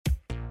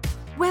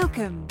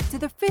Welcome to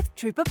the Fifth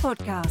Trooper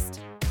Podcast.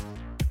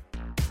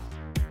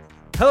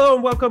 Hello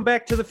and welcome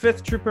back to the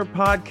Fifth Trooper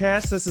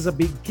Podcast. This is a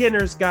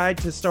beginner's guide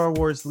to Star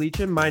Wars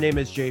Legion. My name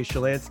is Jay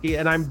Shalansky,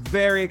 and I'm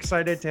very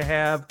excited to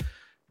have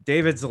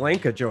David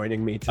Zelenka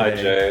joining me today.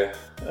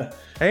 Hi, Jay.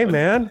 Hey,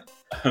 man.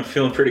 I'm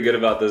feeling pretty good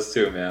about this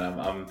too, man.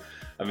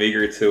 I'm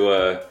eager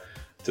to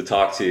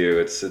talk to you.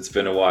 It's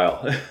been a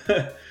while.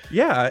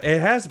 Yeah, it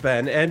has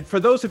been. And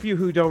for those of you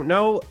who don't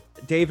know,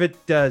 David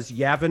does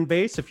Yavin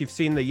Base. If you've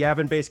seen the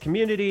Yavin Base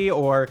community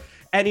or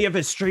any of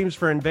his streams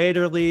for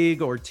Invader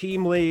League or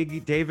Team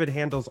League, David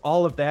handles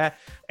all of that.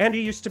 And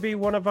he used to be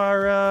one of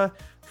our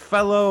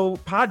fellow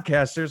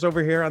podcasters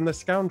over here on the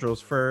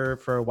Scoundrels for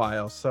a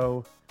while.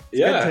 So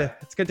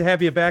it's good to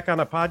have you back on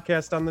a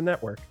podcast on the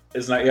network.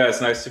 It's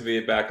nice to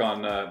be back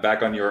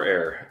on your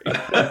air.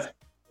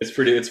 It's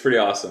pretty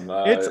awesome.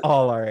 It's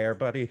all our air,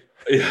 buddy.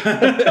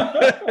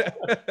 Yeah.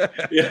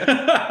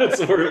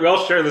 We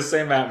all share the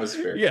same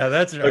atmosphere. Yeah,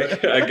 that's right.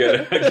 Okay, I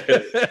get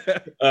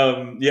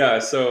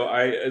it. So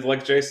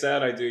like Jay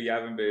said, I do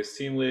Yavin Base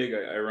Team League.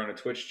 I run a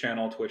Twitch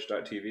channel,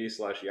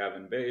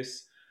 twitch.tv/Yavin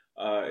Base.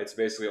 It's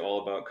basically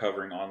all about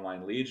covering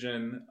online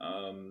Legion.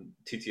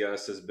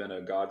 TTS has been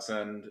a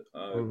godsend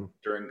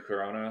during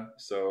Corona.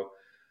 So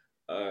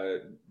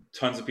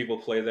tons of people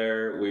play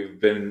there.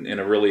 We've been in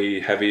a really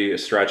heavy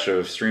stretch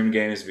of stream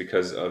games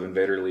because of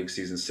Invader League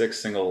Season 6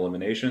 single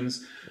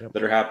eliminations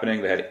that are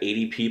happening. They had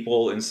 80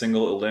 people in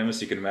single elims,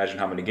 so you can imagine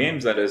how many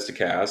games that is to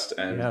cast.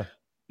 And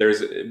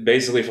there's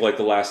basically, for like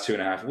the last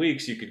 2.5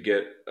 weeks, you could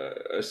get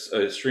a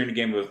streamed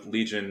game of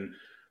Legion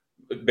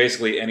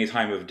basically any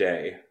time of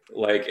day.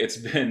 Like it's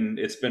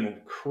been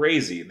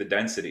crazy, the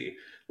density.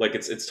 Like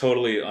it's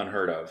totally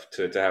unheard of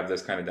to have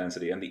this kind of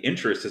density, and the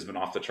interest has been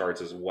off the charts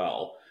as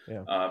well.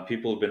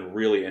 People have been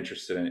really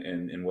interested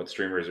in what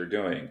streamers are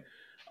doing,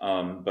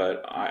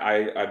 but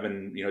I've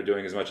been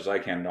doing as much as I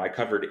can. I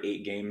covered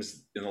 8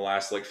 games in the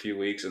last few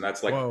weeks, and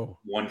that's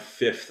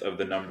 1/5 of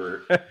the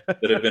number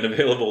that have been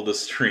available to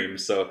stream.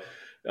 So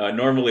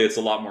normally it's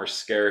a lot more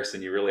scarce,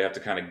 and you really have to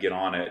kind of get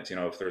on it.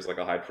 If there's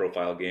a high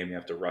profile game, you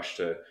have to rush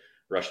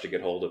to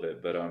get hold of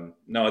it. But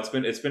no, it's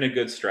been a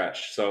good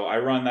stretch. So I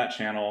run that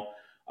channel.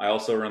 I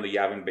also run the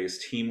Yavin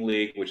Base Team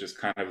League, which is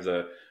kind of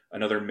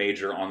another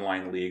major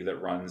online league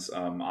that runs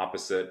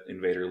opposite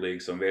Invader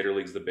League. So Invader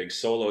League is the big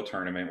solo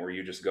tournament where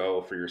you just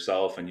go for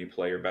yourself and you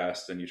play your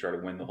best and you try to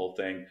win the whole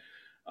thing.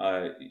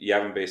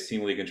 Yavin Base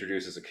Team League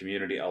introduces a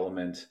community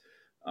element.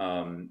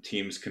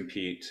 Teams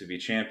compete to be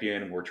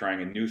champion. We're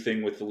trying a new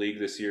thing with the league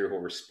this year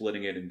where we're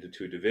splitting it into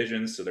 2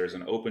 divisions. So there's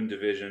an open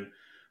division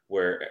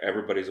where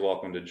everybody's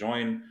welcome to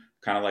join,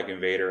 kind of like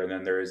Invader. And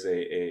then there is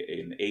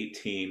an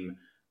 8-team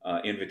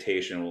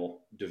invitational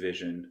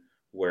division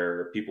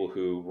where people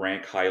who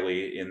rank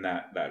highly in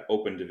that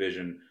open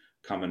division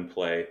come and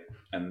play.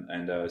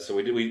 And so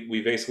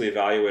we basically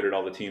evaluated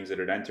all the teams that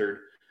had entered,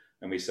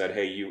 and we said,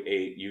 hey,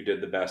 you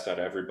did the best out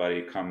of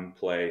everybody, come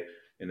play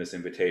in this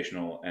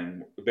invitational.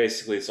 And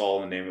basically it's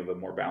all in the name of a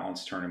more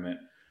balanced tournament.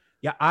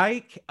 Yeah,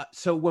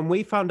 so when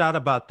we found out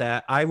about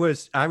that, I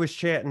was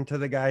chatting to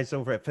the guys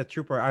over at Fifth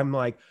Trooper. I'm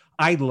like,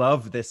 I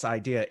love this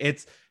idea.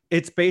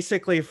 It's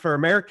basically, for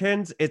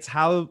Americans, it's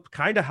how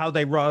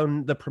they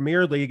run the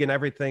Premier League and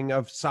everything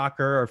of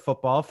soccer or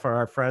football for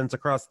our friends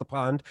across the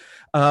pond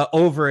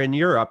over in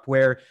Europe,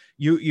 where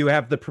you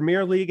have the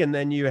Premier League and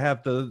then you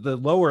have the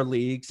lower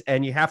leagues,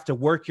 and you have to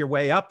work your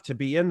way up to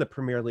be in the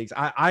Premier Leagues.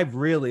 I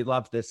really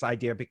love this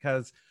idea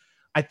because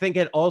I think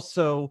it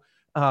also,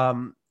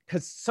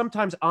 because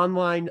sometimes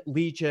online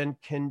Legion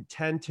can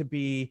tend to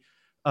be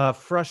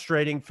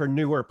frustrating for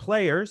newer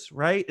players,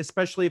 right?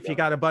 Especially if you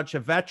got a bunch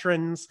of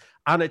veterans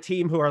on a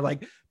team who are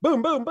like,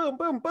 boom, boom, boom,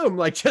 boom, boom,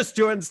 like just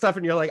doing stuff.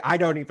 And you're like, I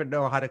don't even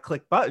know how to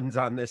click buttons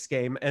on this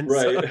game. And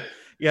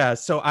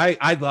so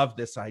I love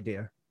this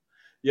idea.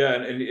 Yeah.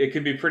 And it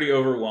can be pretty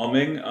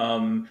overwhelming.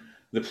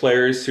 The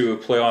players who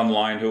play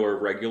online, who are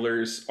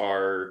regulars,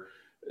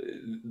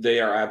 they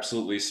are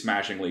absolutely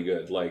smashingly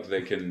good. Like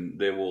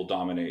they will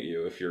dominate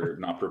you if you're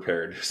not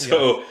prepared.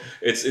 So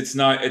it's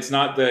not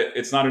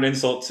an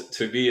insult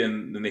to be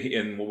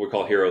in what we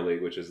call Hero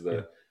League, which is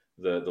the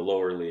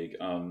lower league.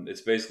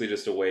 It's basically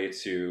just a way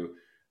to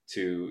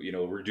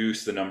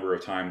reduce the number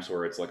of times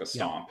where it's like a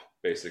stomp,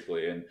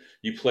 basically. And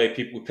you play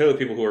with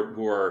people who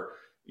are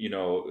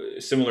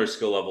similar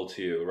skill level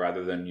to you,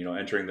 rather than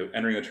entering the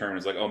tournament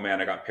is like, oh man,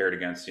 I got paired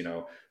against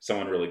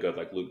someone really good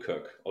like Luke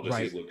Cook. I'll just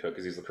use Luke Cook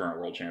because he's the current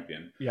world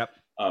champion.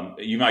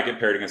 You might get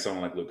paired against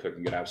someone like Luke Cook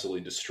and get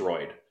absolutely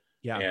destroyed.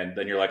 And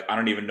then you're like, I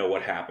don't even know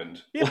what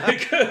happened.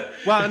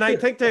 Well, and I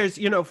think there's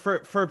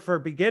for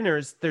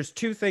beginners, there's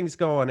 2 things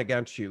going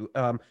against you.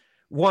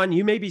 One,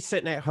 you may be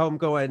sitting at home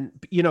going,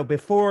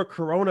 before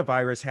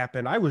coronavirus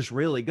happened, I was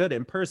really good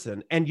in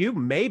person, and you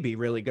may be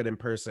really good in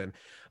person,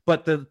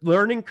 but the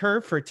learning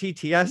curve for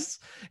TTS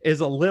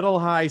is a little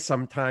high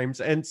sometimes.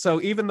 And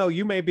so even though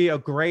you may be a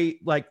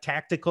great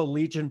tactical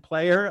Legion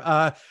player,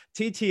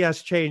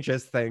 TTS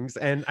changes things.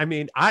 And I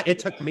mean, it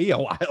took me a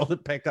while to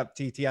pick up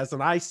TTS,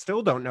 and I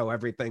still don't know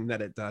everything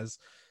that it does.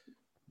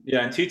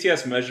 Yeah, and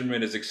TTS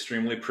measurement is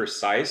extremely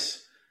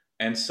precise.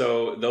 And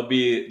so there'll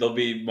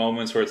be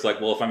moments where it's like,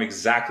 well, if I'm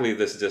exactly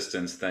this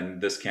distance, then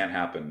this can't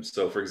happen.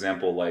 So for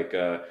example, like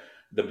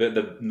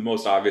the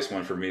most obvious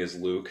one for me is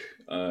Luke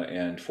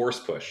and force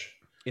push.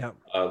 Yeah.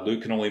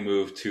 Luke can only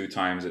move 2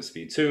 times at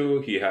speed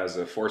 2. He has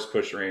a force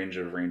push range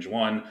of range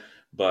 1,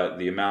 but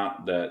the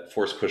amount that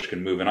force push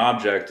can move an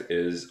object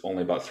is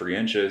only about 3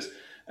 inches.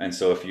 And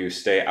so if you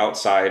stay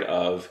outside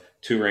of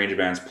 2 range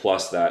bands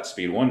plus that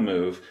speed 1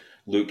 move,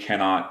 Luke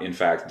cannot, in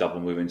fact,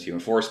 double move into you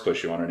and force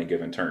push you on any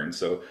given turn.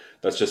 So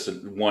that's just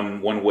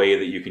one way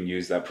that you can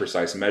use that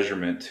precise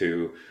measurement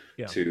to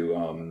Yeah.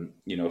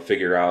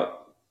 figure out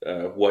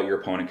what your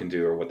opponent can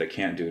do or what they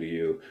can't do to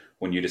you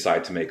when you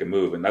decide to make a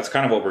move. And that's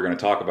kind of what we're going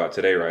to talk about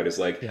today, right? Is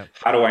like, Yeah.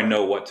 how do I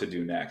know what to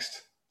do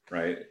next,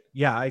 right?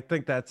 Yeah, I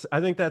think that's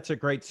a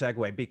great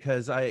segue,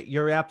 because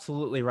you're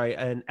absolutely right.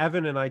 And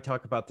Evan and I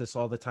talk about this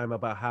all the time,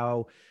 about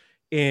how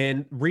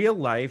in real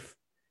life,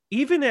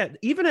 even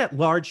at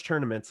large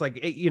tournaments, like,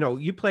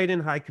 you played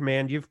in high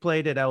command, you've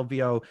played at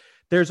LVO,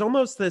 there's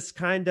almost this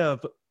kind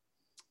of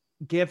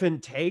give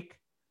and take,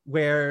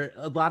 where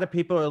a lot of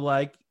people are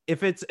like,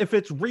 if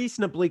it's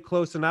reasonably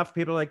close enough,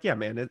 people are like, yeah,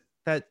 man,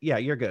 yeah,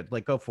 you're good,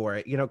 like, go for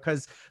it,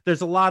 because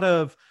there's a lot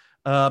of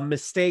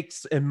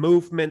mistakes and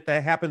movement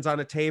that happens on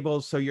a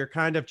table, so you're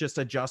kind of just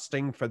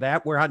adjusting for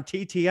that, where on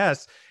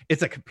TTS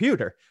it's a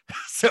computer.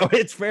 So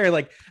it's very,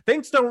 like,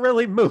 things don't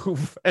really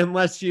move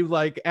unless you,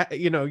 like,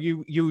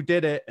 you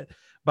did it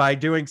by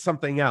doing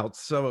something else.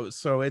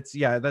 So it's,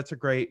 yeah, that's a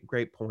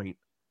great point.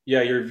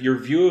 Yeah, your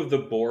view of the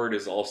board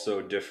is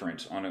also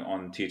different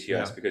on TTS,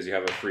 Yeah. because you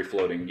have a free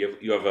floating.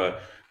 You have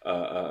a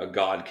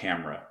god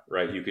camera,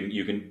 right? You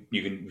can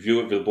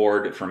view the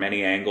board from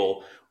any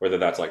angle, whether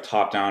that's like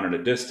top down at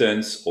a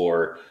distance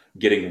or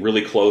getting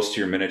really close to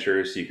your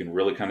miniatures, so you can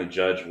really kind of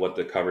judge what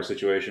the cover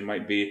situation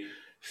might be.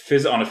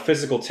 On a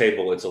physical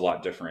table, it's a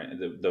lot different.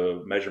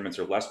 The measurements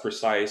are less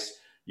precise.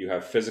 You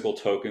have physical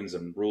tokens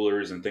and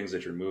rulers and things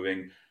that you're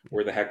moving.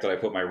 Where the heck did I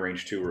put my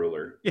range 2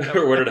 ruler? Yeah.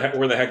 Or where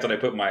the heck did I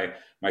put my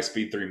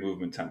speed 3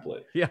 movement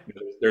template? Yeah.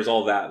 There's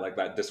all that, like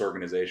that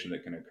disorganization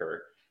that can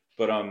occur.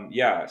 But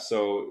yeah,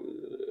 so,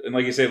 and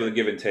like you say, with the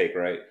give and take,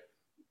 right?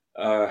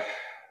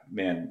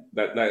 Man,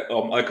 that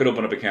I could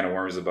open up a can of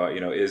worms about,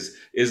 is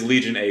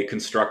Legion a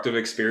constructive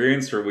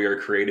experience where we are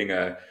creating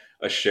a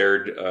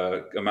shared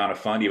amount of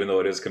fun, even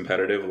though it is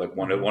competitive? Like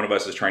one of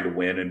us is trying to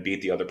win and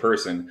beat the other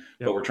person,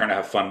 but we're trying to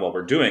have fun while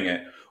we're doing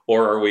it.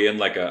 Or are we in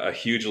like a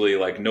hugely,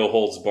 like, no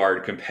holds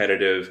barred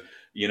competitive,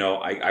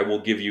 I will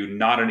give you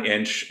not an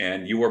inch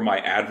and you are my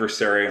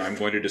adversary and I'm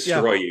going to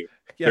destroy you.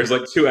 Yeah. There's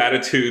like two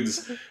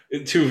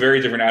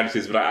very different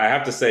attitudes. But I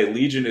have to say,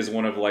 Legion is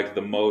one of, like,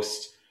 the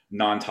most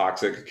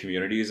non-toxic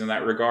communities in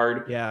that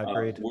regard. Yeah,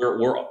 agreed.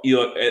 We're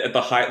at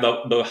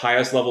the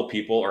highest level,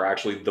 people are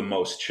actually the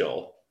most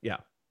chill. Yeah.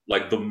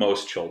 Like the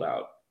most chilled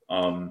out.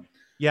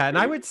 Yeah, and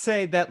I would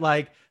say that,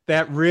 like,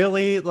 that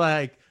really,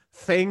 like,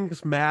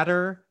 things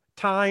matter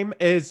time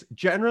is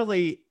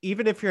generally,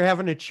 even if you're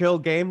having a chill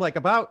game, like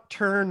about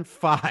turn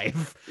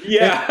 5.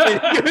 Yeah.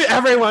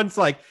 Everyone's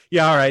like,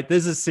 yeah, all right,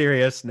 this is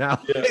serious now.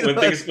 Yeah,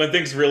 when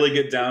things really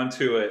get down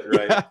to it,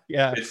 right?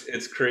 Yeah.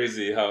 It's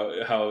crazy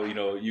how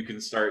you can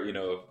start,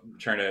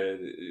 trying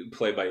to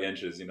play by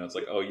inches. It's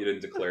like, oh, you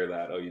didn't declare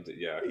that. Oh, you did.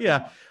 Yeah.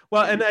 Yeah.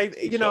 Well, and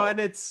and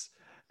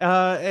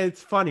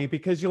it's funny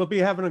because you'll be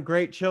having a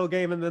great chill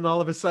game, and then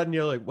all of a sudden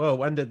you're like, whoa,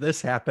 when did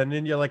this happen?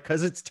 And you're like,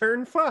 because it's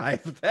turn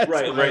 5. That's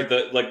right.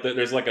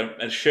 There's like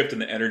a shift in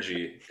the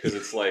energy, because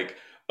it's like,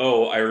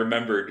 oh, I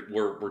remembered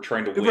we're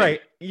trying to win.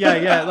 Right.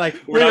 Yeah. Like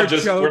we're not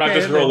just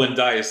rolling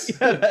dice.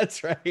 Yeah,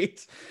 that's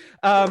right.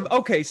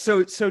 Okay.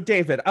 So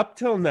David, up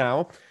till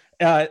now,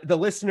 the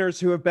listeners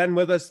who have been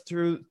with us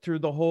through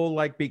the whole,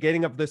 like,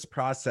 beginning of this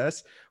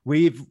process,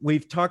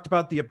 we've talked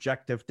about the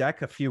objective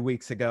deck a few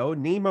weeks ago.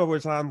 Nemo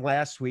was on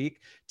last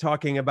week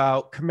talking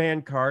about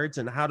command cards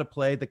and how to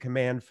play the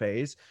command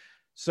phase.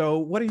 So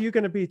what are you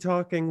going to be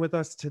talking with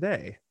us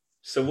today?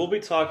 So we'll be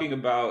talking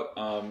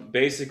about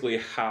basically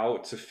how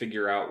to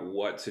figure out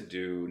what to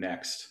do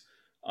next.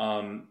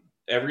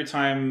 Every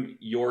time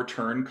your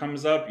turn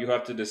comes up, you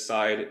have to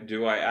decide,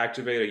 do I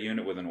activate a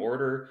unit with an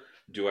order?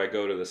 Do I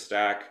go to the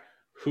stack?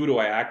 Who do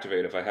I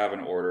activate if I have an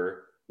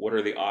order? What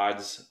are the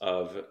odds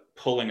of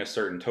pulling a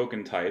certain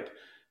token type?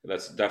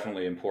 That's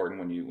definitely important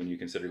when you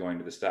consider going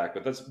to the stack.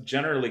 But that's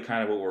generally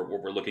kind of what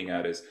we're looking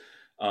at is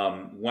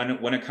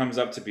when it comes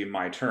up to be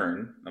my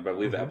turn. I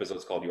believe the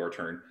episode's called Your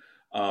Turn.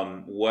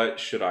 What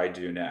should I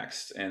do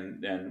next?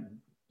 And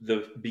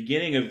the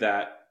beginning of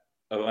that,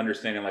 of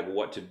understanding, like,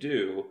 what to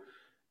do,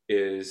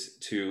 is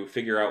to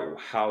figure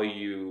out how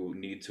you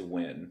need to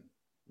win,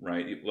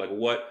 right? Like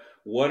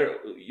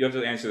you have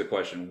to answer the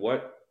question,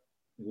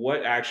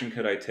 what action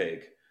could I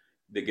take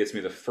that gets me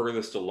the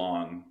furthest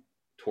along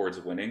towards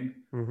winning?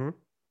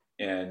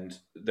 And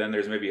then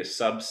there's maybe a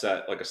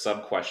subset, like a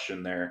sub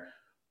question there.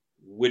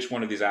 Which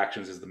one of these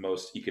actions is the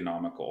most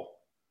economical?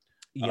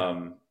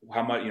 Yeah.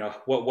 How much,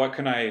 what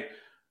can I,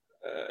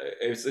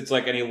 it's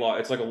like any law,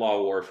 it's like a law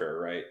of warfare,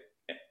 right?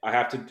 I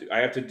have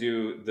to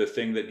do the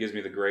thing that gives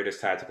me the greatest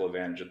tactical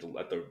advantage at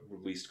the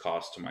least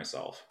cost to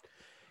myself.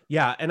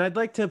 Yeah, and I'd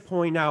like to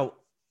point out,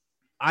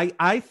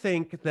 I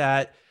think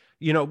that,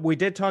 we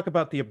did talk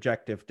about the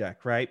objective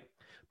deck, right?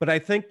 But I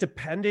think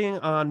depending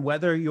on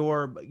whether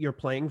you're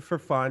playing for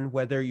fun,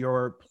 whether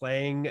you're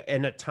playing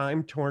in a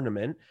time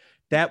tournament,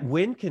 that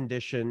win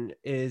condition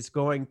is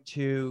going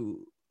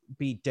to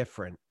be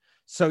different.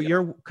 So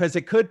because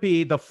it could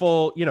be the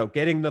full,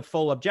 getting the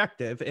full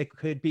objective. It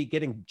could be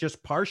getting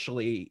just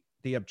partially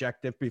the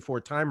objective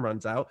before time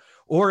runs out,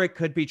 or it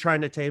could be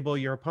trying to table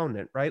your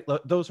opponent, right?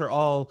 Those are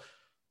all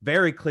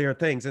very clear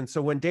things. And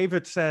so when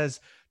David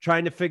says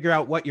trying to figure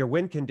out what your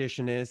win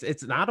condition is,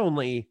 it's not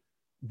only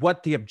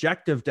what the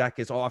objective deck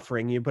is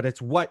offering you, but it's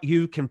what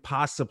you can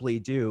possibly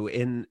do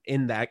in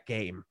that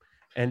game.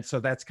 And so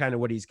that's kind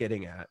of what he's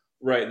getting at.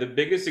 Right. The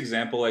biggest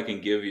example I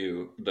can give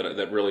you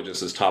that really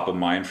just is top of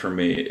mind for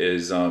me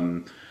is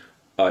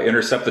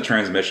intercept the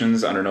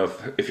transmissions. I don't know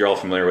if you're all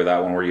familiar with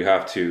that one, where you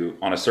have to,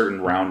 on a certain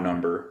round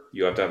number,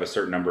 you have to have a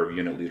certain number of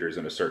unit leaders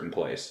in a certain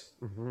place.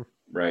 Mm-hmm.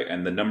 Right.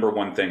 And the number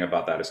one thing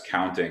about that is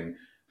counting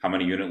how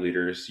many unit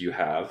leaders you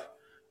have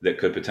that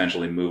could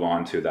potentially move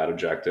on to that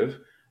objective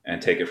and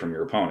take it from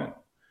your opponent.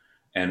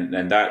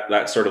 And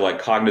that sort of like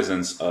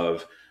cognizance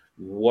of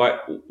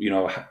what,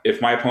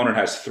 if my opponent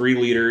has 3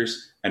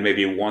 leaders and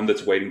maybe one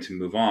that's waiting to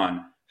move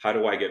on, how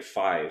do I get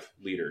 5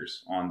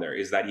 leaders on there?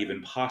 Is that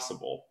even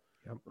possible?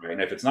 Yep. Right.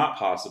 And if it's not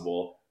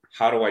possible,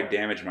 how do I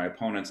damage my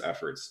opponent's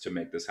efforts to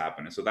make this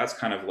happen? And so that's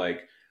kind of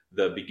like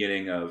the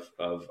beginning of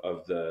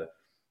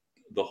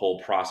the whole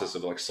process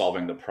of like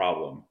solving the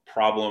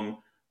problem.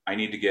 I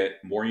need to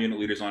get more unit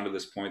leaders onto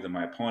this point than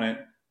my opponent,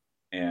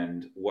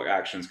 and what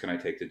actions can I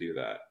take to do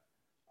that?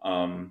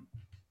 One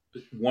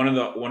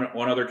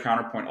other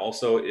counterpoint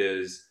also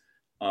is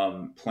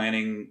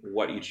planning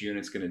what each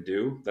unit's going to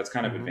do. That's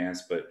kind of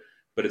advanced, but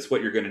it's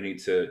what you're going to need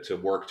to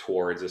work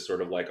towards, is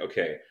sort of like,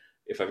 okay,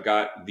 if I've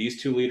got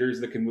these 2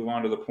 leaders that can move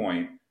on to the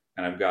point,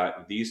 and I've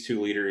got these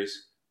 2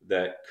 leaders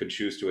that could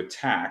choose to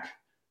attack,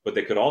 but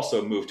they could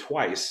also move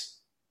twice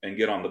and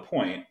get on the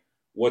point,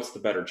 what's the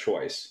better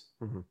choice?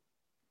 Mm-hmm.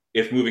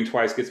 If moving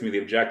twice gets me the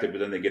objective, but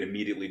then they get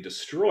immediately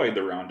destroyed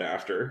the round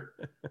after,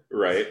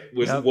 right?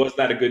 Was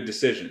that a good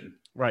decision?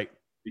 Right.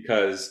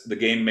 Because the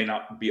game may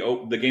not be,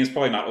 the game's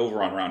probably not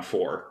over on round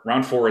 4.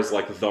 Round 4 is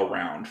like the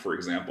round, for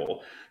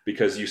example,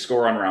 because you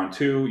score on round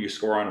 2, you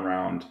score on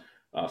round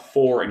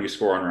 4, and you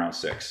score on round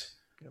 6.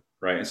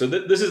 Right. And so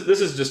this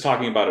is just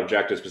talking about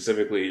objectives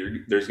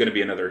specifically. There's going to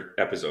be another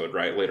episode,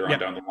 right, later on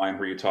down the line,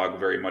 where you talk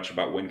very much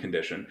about win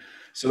condition.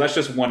 So that's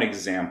just one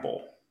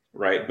example,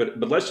 right? But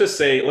let's just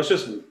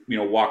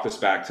walk this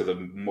back to the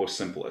most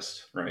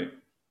simplest, right?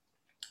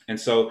 And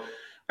so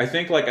I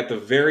think like at the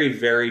very,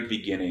 very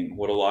beginning,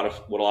 what a lot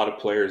of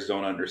players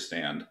don't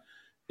understand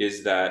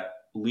is that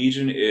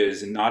Legion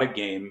is not a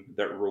game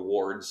that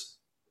rewards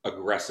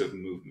aggressive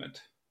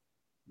movement.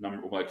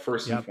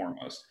 First and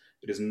foremost.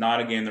 It is not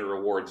a game that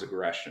rewards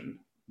aggression,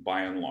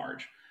 by and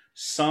large.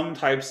 Some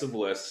types of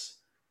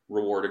lists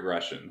reward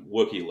aggression.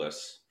 Wookiee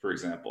lists, for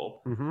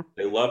example. Mm-hmm.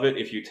 They love it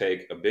if you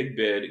take a big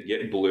bid,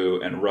 get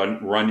blue, and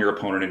run your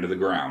opponent into the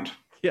ground.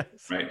 Yes.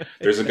 Right?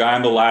 There's a guy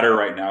on the ladder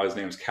right now. His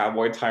name's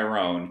Cowboy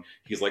Tyrone.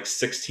 He's like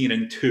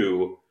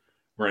 16-2,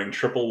 running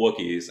triple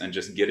Wookiees and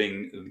just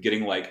getting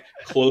like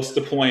close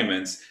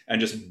deployments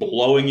and just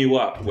blowing you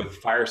up with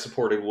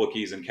fire-supported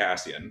Wookiees and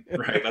Cassian.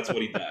 Right? That's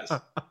what he does.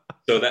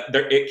 So that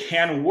it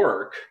can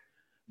work,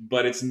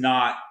 but it's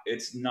not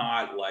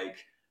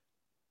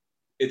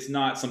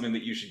something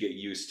that you should get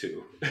used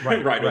to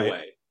right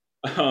away.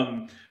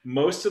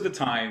 Most of the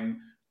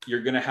time,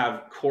 you're going to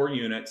have core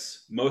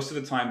units. Most of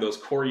the time, those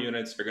core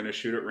units are going to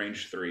shoot at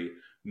range 3.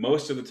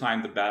 Most of the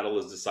time, the battle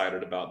is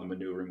decided about the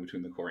maneuvering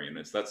between the core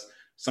units.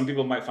 Some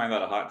people might find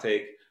that a hot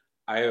take.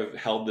 I have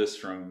held this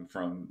from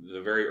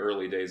the very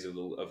early days of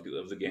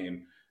the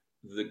game.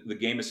 The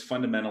game is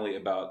fundamentally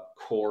about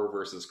core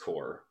versus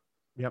core.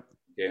 Yep.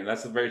 Okay, and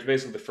that's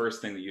basically the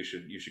first thing that you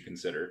should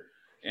consider.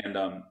 And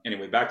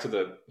anyway, back to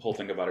the whole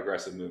thing about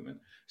aggressive movement.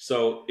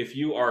 So if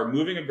you are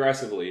moving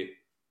aggressively,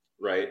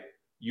 right,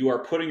 you are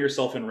putting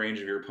yourself in range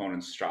of your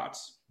opponent's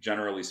shots,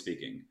 generally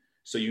speaking.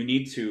 So you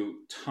need to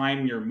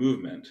time your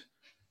movement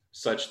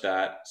such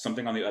that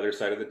something on the other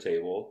side of the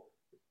table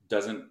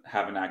doesn't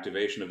have an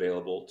activation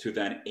available to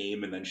then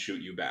aim and then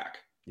shoot you back.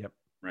 Yep.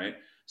 Right.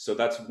 So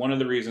that's one of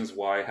the reasons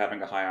why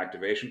having a high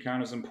activation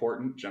count is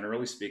important,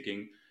 generally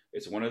speaking.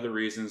 It's one of the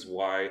reasons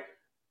why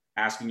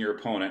asking your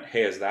opponent,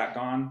 hey, has that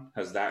gone?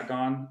 Has that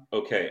gone?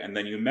 Okay. And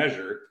then you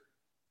measure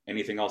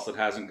anything else that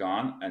hasn't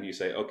gone. And you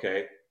say,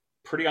 okay,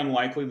 pretty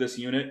unlikely this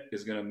unit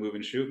is going to move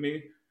and shoot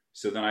me.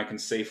 So then I can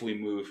safely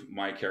move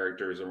my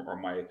characters or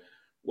my,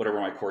 whatever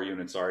my core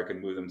units are. I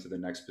can move them to the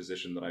next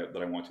position that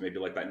I want to, maybe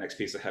like that next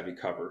piece of heavy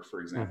cover,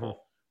 for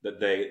example, that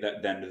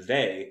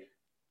they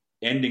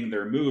ending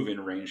their move in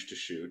range to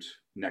shoot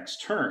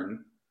next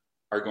turn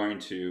are going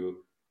to,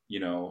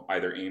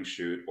 either aim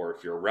shoot, or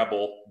if you're a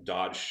rebel,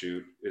 dodge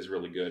shoot is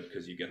really good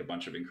because you get a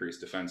bunch of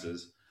increased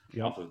defenses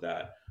off of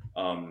that.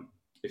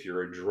 If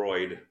you're a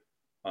droid,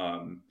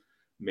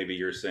 maybe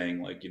you're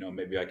saying like,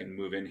 maybe I can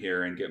move in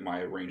here and get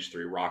my range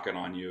 3 rocket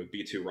on you.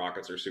 B2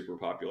 rockets are super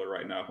popular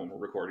right now when we're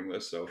recording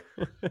this. So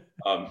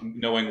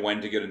knowing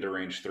when to get into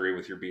range 3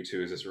 with your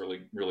B2s is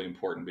really, really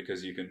important,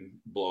 because you can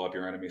blow up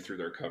your enemy through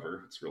their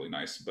cover. It's really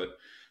nice. But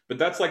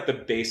that's like the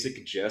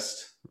basic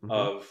gist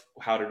of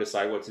how to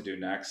decide what to do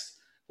next.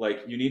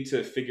 Like, you need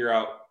to figure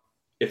out,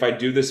 if I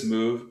do this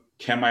move,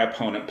 can my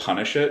opponent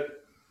punish it?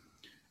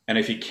 And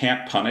if he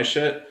can't punish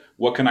it,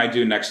 what can I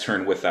do next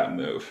turn with that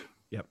move?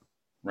 Yep.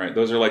 Right.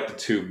 Those are like the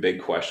two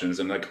big questions.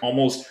 And like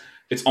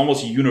it's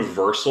almost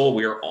universal.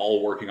 We are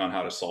all working on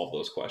how to solve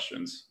those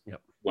questions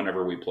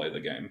whenever we play the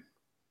game.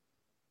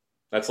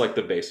 That's like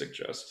the basic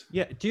gist.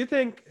 Yeah. Do you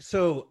think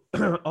so?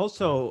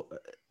 Also,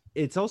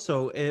 it's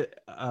also,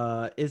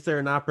 is there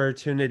an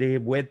opportunity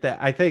with that?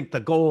 I think the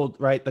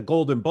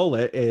golden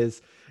bullet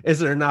is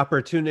there an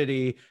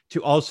opportunity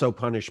to also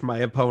punish my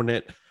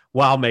opponent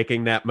while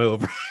making that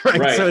move?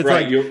 Right. So it's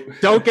like,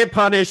 don't get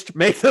punished,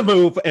 make the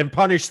move and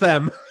punish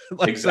them.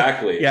 Like,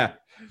 exactly. So, yeah.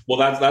 Well,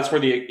 that's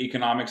where the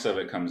economics of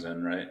it comes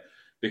in, right?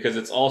 Because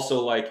it's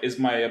also like, is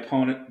my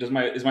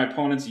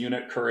opponent's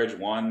unit courage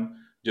 1?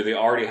 Do they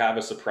already have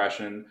a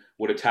suppression?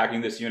 Would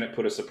attacking this unit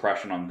put a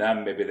suppression on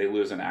them? Maybe they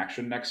lose an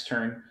action next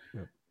turn.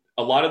 Yeah.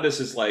 A lot of this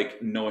is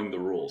like knowing the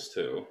rules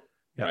too,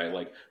 right?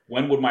 Like,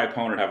 when would my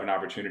opponent have an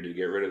opportunity to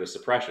get rid of the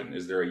suppression?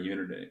 Is there a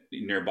unit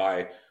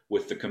nearby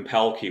with the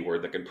compel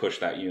keyword that can push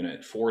that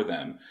unit for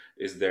them?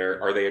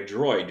 Are they a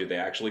droid? Do they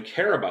actually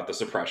care about the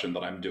suppression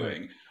that I'm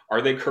doing? Right.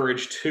 Are they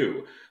courage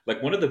 2?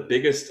 Like, one of the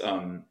biggest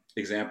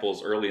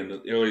examples early in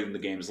the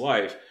game's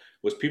life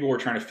was people were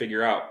trying to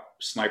figure out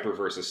sniper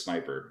versus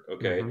sniper.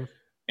 Okay.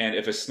 And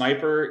if a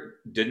sniper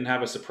didn't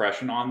have a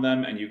suppression on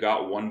them and you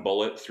got 1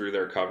 bullet through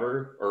their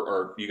cover,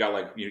 or you got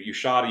like, you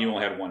shot and you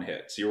only had 1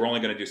 hit, so you were only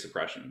going to do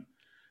suppression.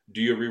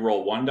 Do you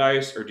reroll 1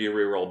 dice or do you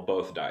reroll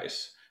both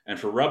dice? And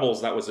for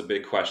Rebels, that was a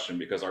big question,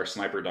 because our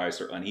sniper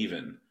dice are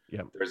uneven.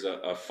 Yep. There's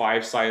a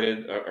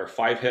 5-sided or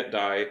 5-hit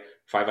die,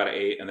 5 out of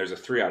 8, and there's a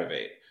 3 out of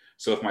 8.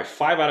 So if my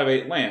 5 out of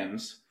 8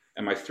 lands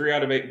and my 3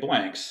 out of 8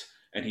 blanks,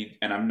 and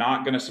I'm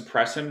not going to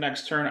suppress him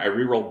next turn, I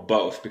reroll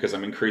both, because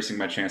I'm increasing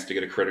my chance to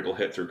get a critical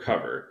hit through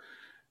cover.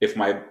 If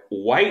my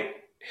white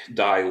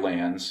die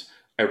lands,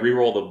 I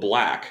reroll the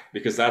black,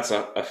 because that's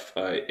what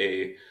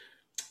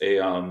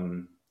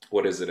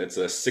is it? It's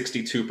a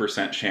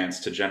 62% chance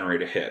to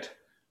generate a hit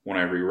when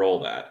I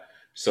reroll that.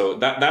 So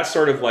that's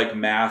sort of like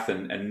math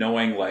and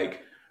knowing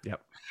like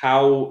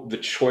how the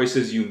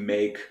choices you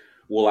make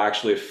will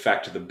actually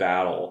affect the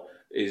battle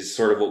is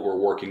sort of what we're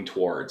working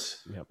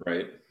towards,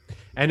 right?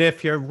 And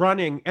if you're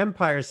running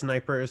Empire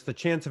snipers, the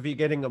chance of you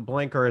getting a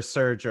blank or a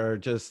surge are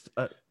just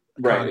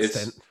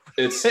constant.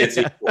 It's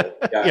equal.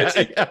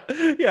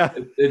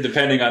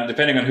 Depending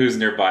on who's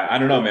nearby. I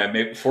don't know, man.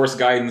 Maybe Force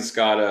Guidance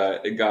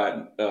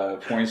got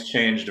points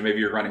changed. Maybe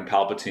you're running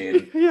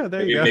Palpatine.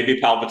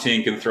 Maybe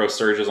Palpatine can throw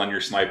surges on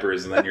your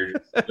snipers, and then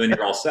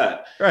you're all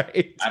set.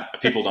 Right.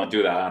 People don't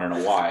do that. I don't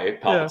know why.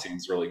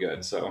 Palpatine's really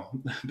good, so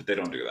but they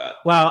don't do that.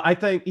 Well, I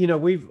think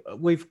we've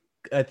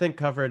I think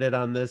covered it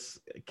on this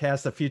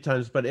cast a few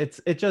times, but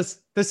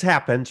this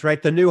happens,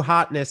 right? The new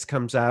hotness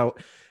comes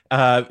out.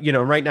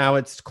 Right now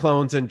it's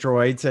clones and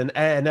droids,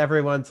 and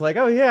everyone's like,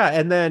 oh yeah.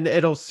 And then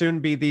it'll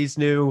soon be these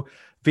new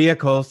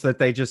vehicles that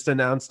they just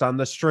announced on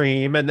the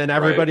stream. And then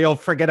everybody will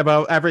forget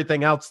about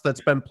everything else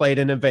that's been played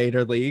in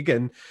Invader League.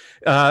 And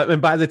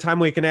by the time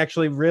we can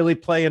actually really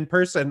play in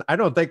person, I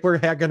don't think we're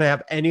going to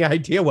have any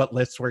idea what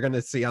lists we're going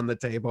to see on the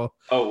table.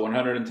 Oh,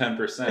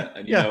 110%.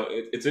 And,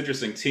 it's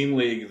interesting. Team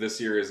League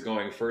this year is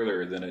going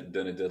further than it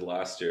did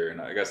last year. And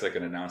I guess I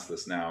can announce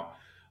this now.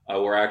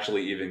 We're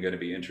actually even going to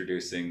be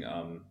introducing,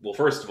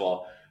 first of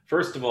all,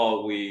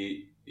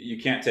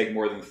 you can't take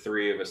more than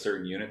 3 of a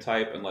certain unit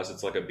type unless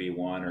it's like a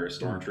B1 or a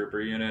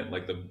Stormtrooper unit,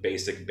 like the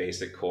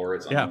basic core,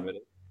 it's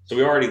unlimited. So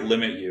we already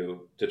limit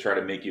you to try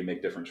to make you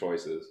make different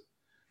choices.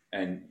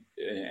 And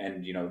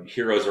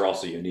heroes are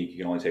also unique. You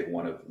can only take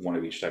one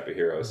of each type of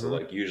hero. So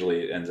like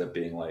usually it ends up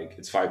being like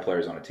it's 5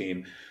 players on a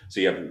team.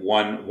 So you have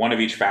one of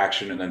each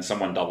faction and then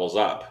someone doubles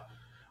up.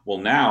 Well,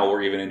 now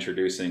we're even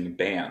introducing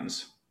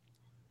bans.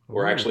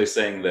 We're actually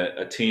saying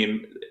that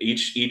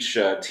each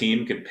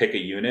team can pick a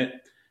unit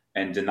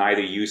and deny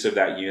the use of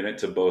that unit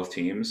to both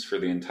teams for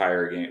the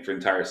entire game, for the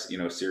entire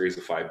series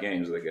of 5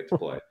 games that they get to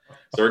play.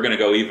 So we're going to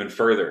go even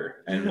further,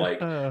 and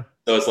so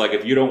it's like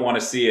if you don't want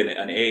to see an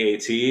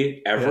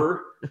AAT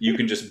ever, you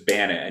can just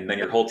ban it, and then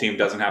your whole team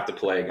doesn't have to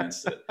play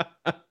against it.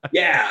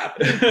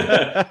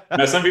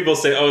 Now some people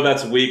say, "Oh,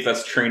 that's weak.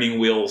 That's training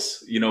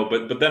wheels,"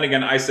 But then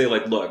again, I say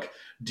like, look.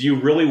 Do you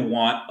really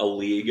want a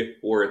league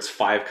where it's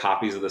 5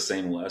 copies of the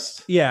same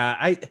list?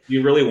 Yeah, do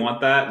you really want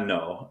that?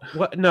 No.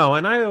 No,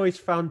 and I always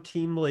found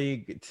Team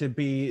League to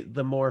be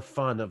the more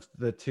fun of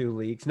the 2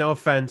 leagues. No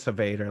offense,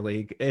 Invader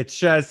League. It's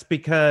just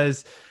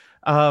because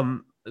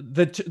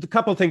the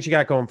couple things you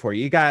got going for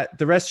you. You got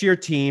the rest of your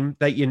team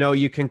that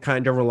you can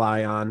kind of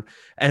rely on,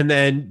 and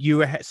then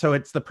so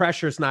it's the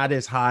pressure's not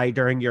as high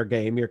during your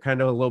game. You're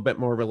kind of a little bit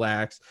more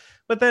relaxed,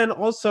 but then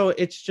also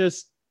it's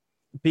just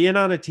being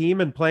on a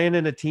team and playing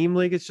in a team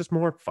league is just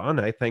more fun.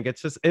 I think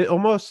it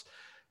almost,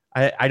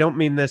 I don't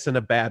mean this in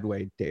a bad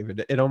way,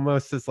 David. It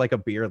almost is like a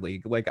beer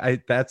league. Like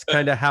that's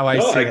kind of how I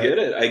No, see I it. get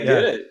it. I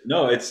get it.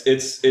 No,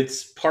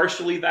 it's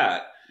partially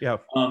that. Yeah.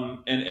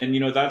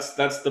 And that's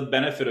the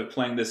benefit of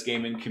playing this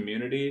game in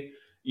community.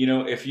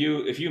 If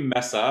you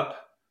mess up,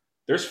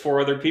 there's 4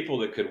 other people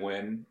that could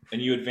win,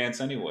 and you advance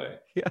anyway.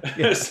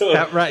 Yeah. So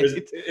That right.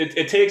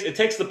 it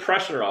takes the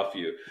pressure off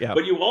you. Yeah.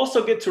 But you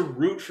also get to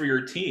root for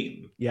your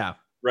team. Yeah.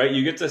 Right.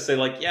 You get to say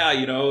like, yeah,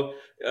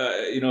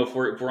 if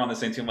we're on the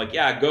same team, like,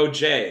 yeah, go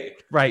Jay.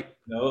 Right.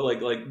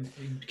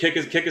 Like kick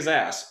his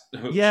ass.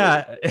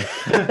 Yeah.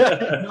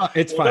 No,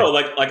 it's fine. No,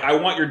 like I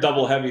want your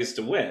double heavies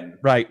to win.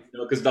 Right.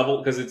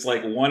 Because it's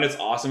like, one, it's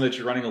awesome that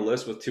you're running a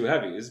list with 2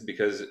 heavies,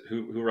 because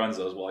who runs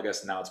those? Well, I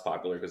guess now it's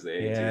popular because the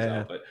AAT is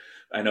out, but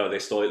I know they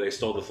stole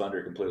the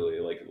thunder completely.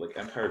 Like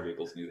Empire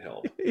vehicles need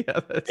help.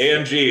 Yeah,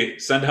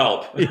 AMG, send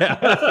help.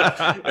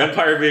 Yeah.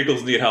 Empire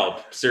vehicles need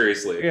help.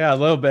 Seriously. Yeah, a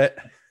little bit.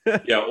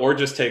 Yeah, or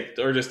just take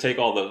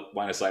all the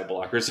line of sight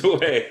blockers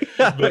away.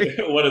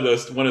 But one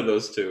of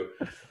those two.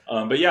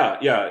 But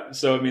yeah.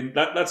 So I mean,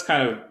 that's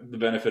kind of the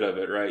benefit of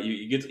it, right?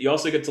 You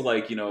also get to,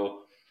 like,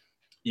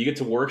 you get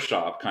to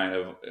workshop kind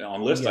of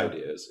on list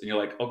ideas, and you're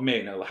like, oh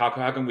man, how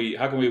can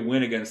we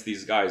win against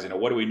these guys?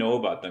 What do we know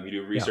about them? You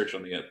do research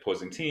on the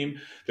opposing team.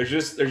 There's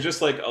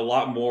just like a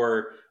lot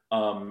more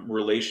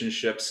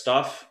relationship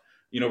stuff,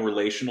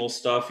 relational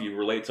stuff. You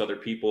relate to other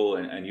people,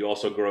 and you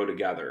also grow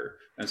together.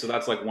 And so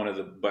that's like one of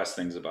the best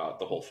things about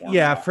the whole format.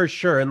 Yeah, for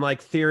sure. And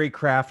like theory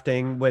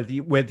crafting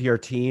with your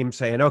team,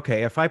 saying,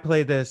 okay, if I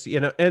play this,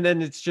 and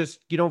then it's just,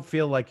 you don't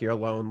feel like you're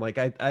alone. Like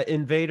I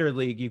Invader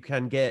League, you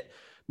can get,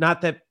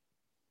 not that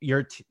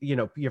your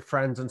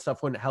friends and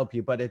stuff wouldn't help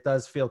you, but it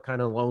does feel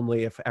kind of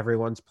lonely if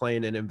everyone's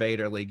playing in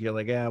Invader League. You're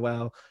like, yeah,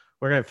 well,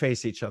 we're going to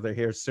face each other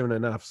here soon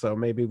enough, so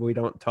maybe we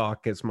don't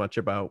talk as much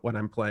about what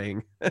I'm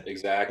playing.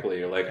 Exactly.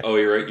 You're like, oh,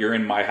 you're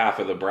in my half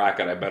of the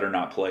bracket, I better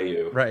not play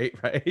you. Right.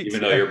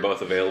 Even though you're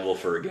both available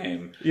for a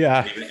game.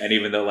 Yeah. And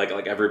even though like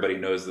everybody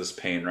knows this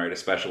pain, right?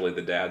 Especially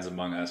the dads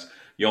among us.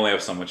 You only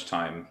have so much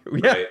time,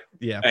 right?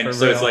 Yeah. And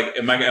so it's like,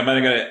 am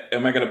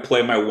I gonna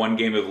play my 1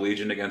 game of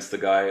Legion against the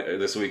guy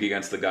this week,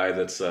 against the guy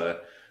that's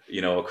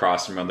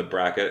across from me on the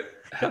bracket?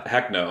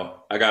 Heck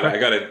no. I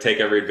gotta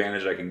take every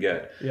advantage I can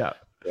get. Yeah.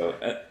 So,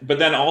 but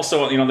then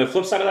also, the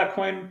flip side of that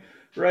coin,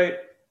 right?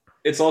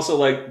 It's also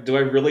like, do I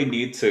really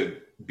need to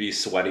be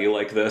sweaty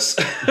like this?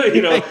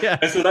 Yeah.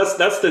 And so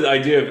that's the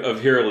idea of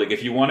Hero League.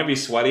 If you want to be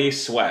sweaty,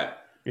 sweat.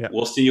 Yeah.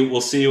 We'll see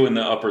you in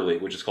the upper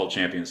league, which is called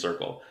Champion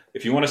Circle.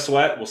 If you want to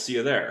sweat, we'll see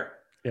you there.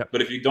 Yeah.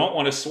 But if you don't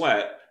want to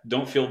sweat,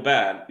 don't feel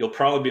bad. You'll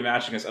probably be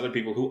matching against other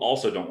people who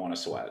also don't want to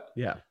sweat.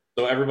 Yeah.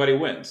 So everybody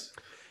wins.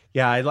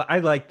 Yeah, I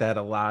like that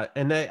a lot.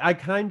 And I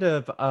kind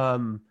of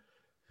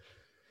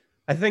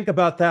I think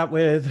about that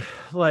with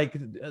like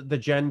the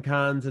Gen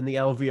Cons and the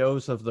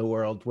LVOs of the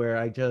world, where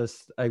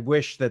I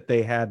wish that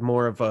they had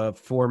more of a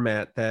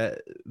format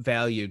that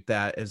valued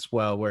that as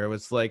well, where it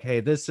was like, hey,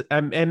 this,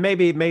 and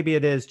maybe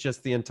it is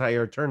just the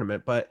entire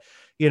tournament, but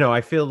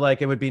I feel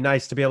like it would be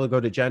nice to be able to go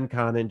to Gen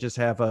Con and just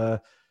have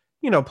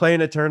play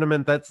in a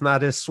tournament that's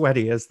not as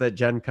sweaty as that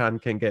Gen Con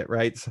can get,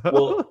 right?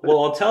 So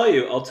well, I'll tell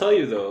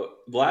you though,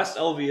 last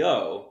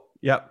LVO,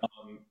 yep.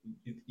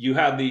 You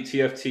had the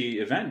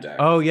TFT event deck.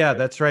 Oh yeah,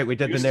 that's right. We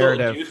did the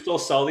narrative. Do you still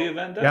sell the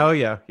event deck? Oh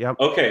yeah, yep.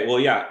 Okay, well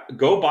yeah,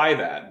 go buy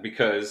that,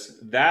 because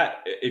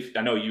that, if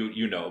I know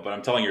you know, but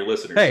I'm telling your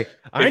listeners. Hey,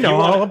 I know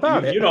all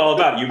about it. You know all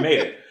about it. You made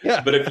it.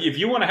 Yeah. But if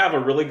you want to have a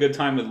really good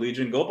time with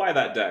Legion, go buy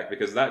that deck,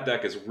 because that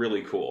deck is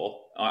really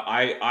cool.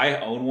 I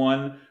own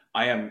one.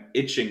 I am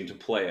itching to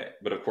play it,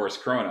 but of course,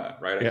 Corona,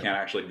 right? I can't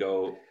actually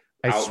go.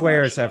 I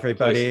swears,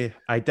 everybody,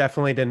 I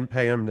definitely didn't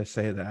pay him to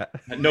say that.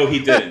 No, he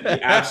didn't.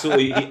 He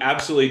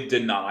absolutely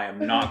did not. I am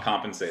not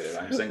compensated.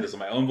 I'm saying this on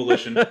my own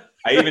volition.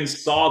 I even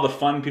saw the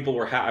fun people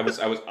were having.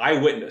 I was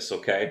eyewitness.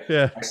 Okay.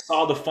 Yeah. I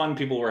saw the fun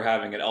people were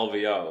having at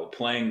LVO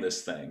playing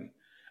this thing.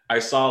 I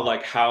saw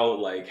like how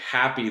like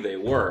happy they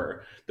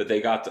were that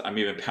they got to. I'm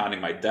even pounding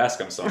my desk.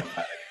 I'm so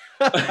emphatic.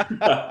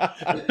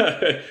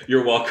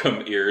 You're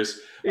welcome, ears.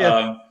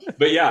 Yeah.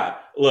 But yeah,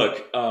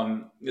 look,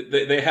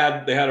 they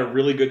had a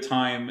really good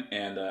time,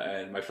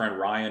 and my friend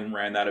Ryan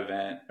ran that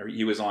event.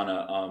 He was on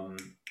a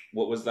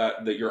what was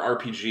that your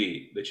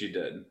RPG that you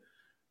did?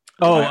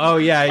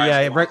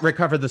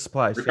 Recover the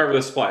supplies. Recover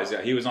the supplies.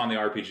 Yeah, he was on the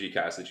RPG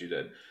cast that you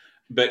did,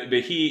 but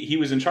he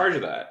was in charge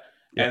of that.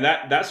 Yeah. And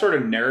that sort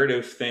of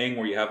narrative thing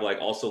where you have like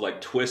also like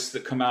twists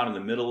that come out in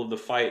the middle of the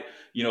fight,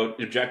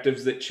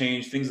 objectives that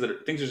change, things are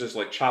just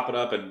like chop it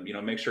up and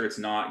make sure it's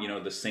not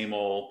the same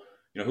old.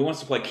 Who wants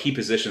to play key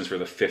positions for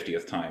the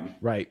 50th time?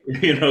 Right.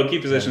 Key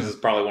positions is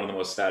probably one of the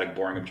most static,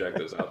 boring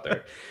objectives out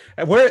there.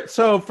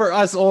 So for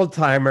us old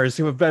timers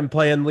who have been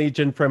playing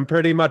Legion from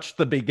pretty much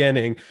the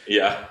beginning,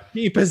 yeah,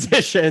 key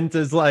positions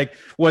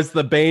was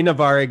the bane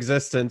of our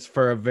existence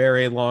for a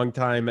very long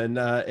time, and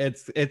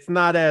it's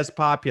not as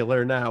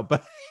popular now,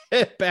 but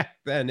back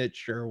then it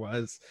sure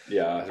was.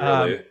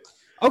 Yeah, really.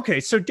 Okay,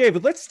 so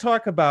David, let's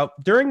talk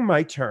about during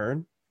my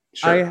turn.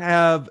 I Sure.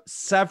 have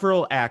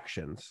several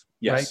actions,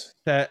 right, Yes.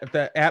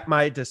 that at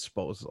my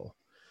disposal.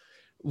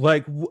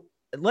 Like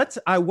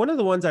one of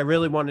the ones I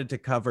really wanted to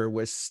cover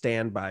was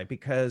standby,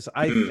 because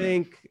I Mm.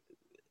 think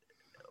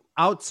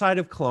outside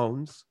of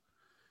clones,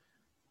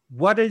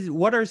 what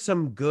are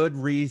some good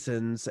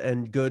reasons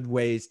and good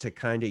ways to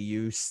kind of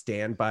use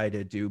standby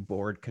to do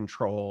board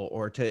control,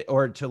 or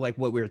to like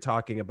what we were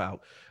talking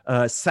about,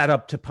 set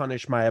up to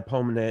punish my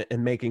opponent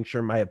and making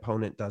sure my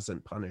opponent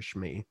doesn't punish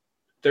me.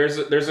 There's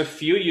a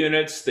few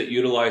units that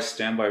utilize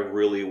standby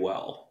really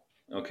well.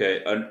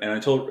 Okay, and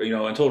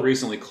until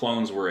recently,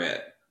 clones were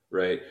it,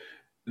 right?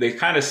 They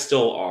kind of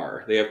still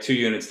are. They have two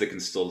units that can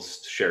still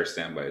share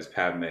standby, as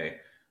Padme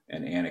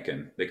and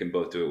Anakin. They can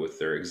both do it with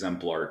their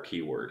exemplar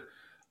keyword.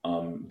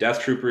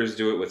 Death Troopers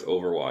do it with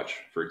Overwatch,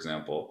 for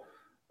example.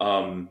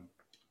 Um,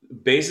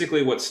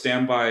 Basically, what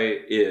standby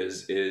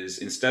is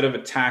instead of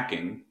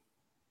attacking,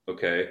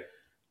 okay,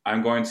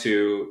 I'm going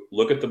to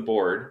look at the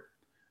board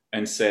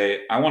and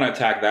say, I want to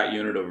attack that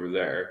unit over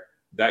there.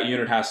 That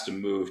unit has to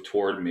move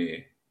toward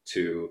me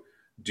to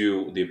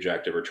do the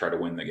objective or try to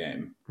win the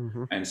game.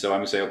 Mm-hmm. And so I'm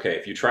going to say, okay,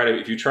 if you try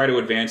to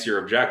advance your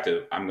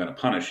objective, I'm going to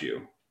punish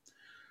you.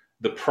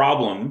 The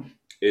problem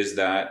is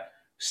that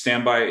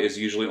standby is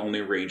usually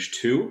only range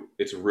 2.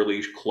 It's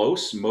really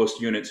close.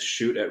 Most units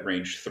shoot at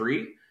range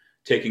 3.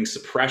 Taking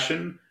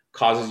suppression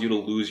causes you to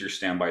lose your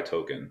standby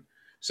token.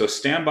 So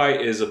standby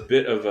is a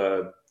bit of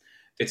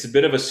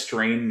a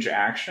strange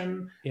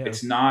action. Yeah.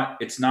 It's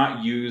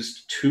not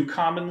used too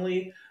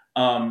commonly.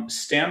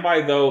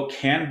 Standby though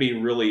can be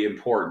really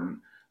important,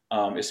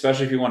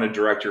 especially if you want to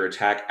direct your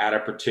attack at a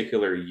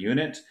particular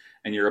unit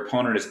and your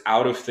opponent is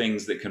out of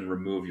things that can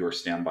remove your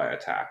standby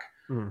attack.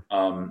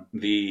 Mm.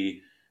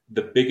 The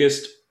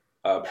biggest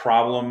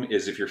problem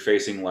is if you're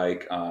facing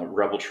like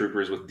rebel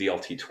troopers with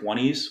DLT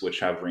 20s, which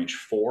have range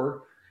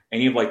 4.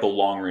 Any of like the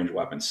long range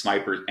weapons,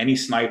 snipers, any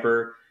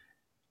sniper.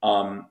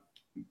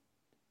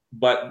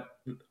 But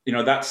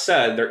that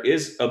said, there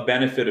is a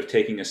benefit of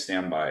taking a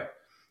standby,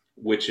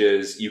 which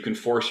is you can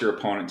force your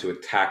opponent to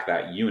attack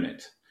that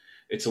unit.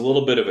 It's a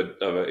little bit of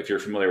a if you're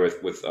familiar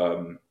with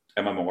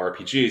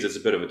MMORPGs, it's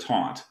a bit of a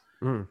taunt,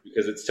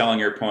 because it's telling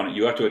your opponent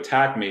you have to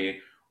attack me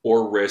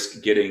or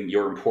risk getting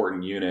your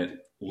important unit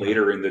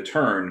later in the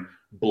turn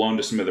blown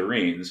to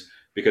smithereens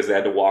because they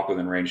had to walk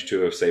within range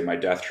 2 of, say, my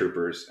death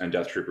troopers, and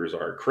death troopers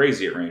are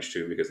crazy at range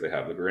 2 because they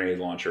have the grenade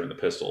launcher and the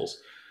pistols.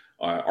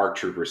 ARC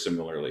troopers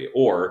similarly,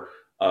 or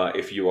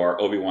if you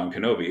are Obi-Wan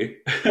Kenobi,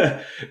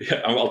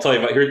 I'll tell you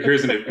about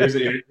here's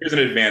an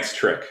advanced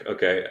trick.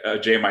 Okay,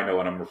 Jay might know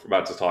what I'm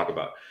about to talk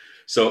about.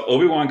 So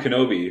Obi-Wan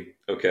Kenobi,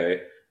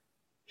 okay,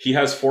 he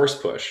has force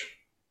push.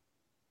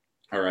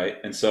 All right,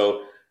 and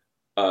so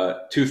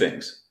two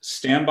things: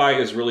 standby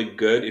is really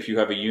good if you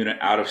have a unit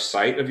out of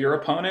sight of your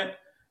opponent,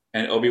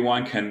 and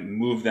Obi-Wan can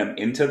move them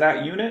into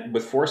that unit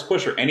with force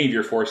push, or any of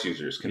your force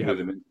users can move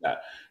them into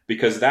that.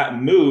 Because that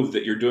move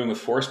that you're doing with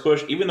force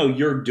push, even though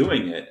you're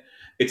doing it,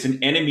 it's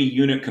an enemy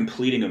unit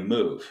completing a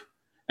move.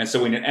 And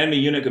so when an enemy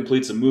unit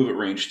completes a move at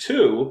range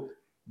 2,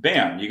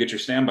 bam, you get your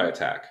standby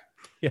attack.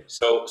 Yeah.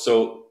 So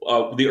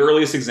the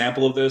earliest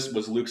example of this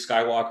was Luke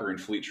Skywalker in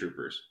Fleet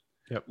Troopers.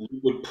 Yep.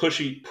 Luke would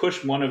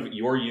push one of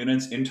your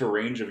units into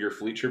range of your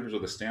Fleet Troopers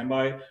with a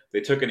standby.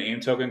 They took an aim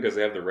token because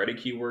they have the ready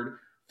keyword.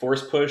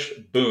 Force push,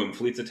 boom,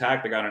 fleets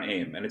attack, they got an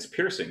aim. And it's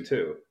piercing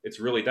too.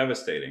 It's really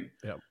devastating.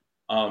 Yep.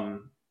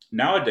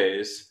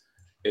 Nowadays,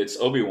 it's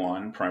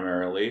Obi-Wan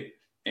primarily,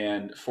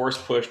 and force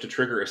push to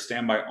trigger a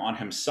standby on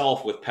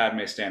himself with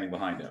Padme standing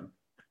behind him.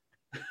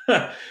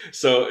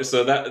 so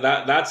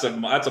that's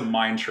a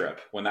mind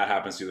trip when that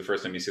happens to you the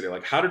first time you see it.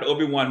 Like, how did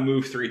Obi-Wan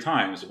move 3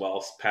 times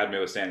while Padme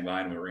was standing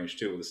behind him at range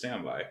 2 with a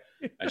standby?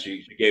 And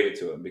she gave it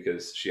to him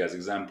because she has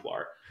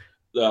exemplar.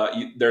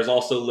 There's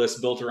also lists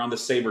built around the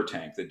saber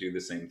tank that do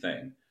the same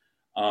thing.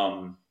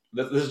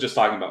 This is just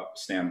talking about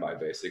standby,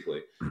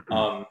 basically.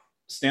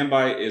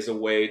 Standby is a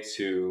way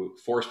to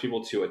force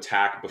people to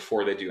attack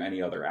before they do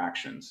any other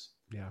actions.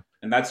 Yeah.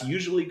 And that's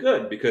usually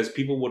good because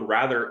people would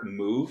rather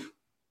move,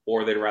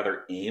 or they'd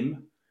rather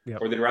aim,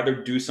 or they'd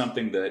rather do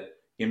something that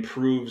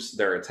improves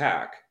their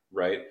attack,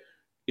 right?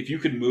 If you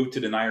could move to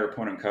deny your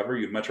opponent cover,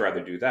 you'd much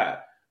rather do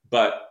that.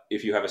 But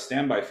if you have a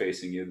standby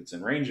facing you that's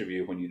in range of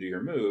you when you do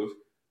your move,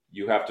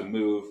 you have to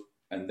move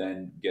and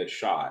then get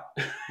shot.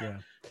 Yeah.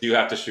 You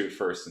have to shoot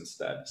first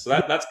instead. So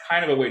that's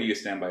kind of a way to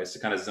use standby, is to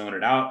kind of zone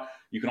it out.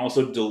 You can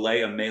also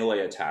delay a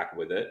melee attack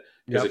with it,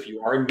 because if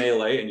you are in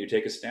melee and you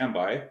take a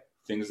standby,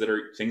 things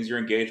you're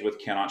engaged with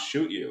cannot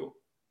shoot you.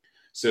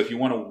 So if you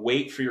want to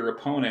wait for your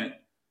opponent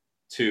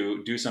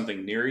to do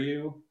something near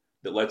you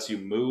that lets you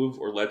move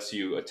or lets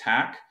you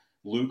attack,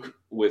 Operative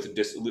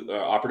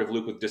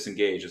Luke with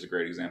disengage is a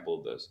great example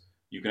of this.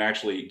 You can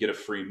actually get a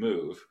free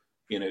move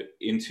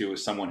into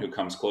someone who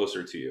comes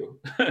closer to you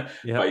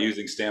by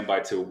using standby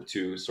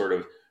to sort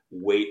of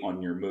wait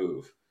on your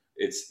move.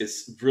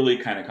 It's really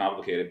kind of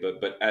complicated,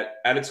 but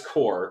at its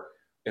core,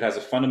 it has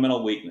a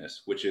fundamental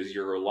weakness, which is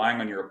you're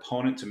relying on your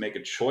opponent to make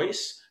a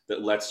choice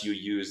that lets you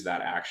use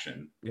that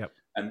action. Yep.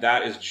 And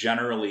that is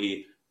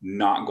generally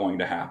not going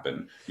to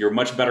happen. You're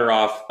much better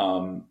off.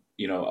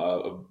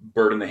 A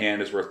bird in the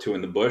hand is worth two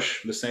in the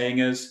bush. The saying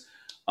is,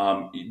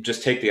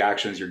 just take the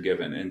actions you're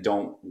given and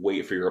don't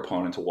wait for your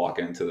opponent to walk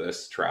into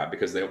this trap,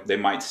 because they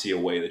might see a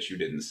way that you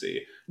didn't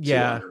see to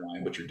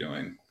undermine what you're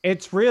doing.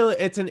 It's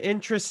an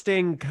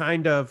interesting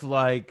kind of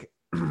like,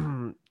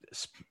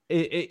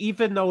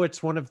 even though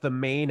it's one of the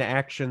main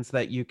actions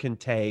that you can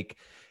take,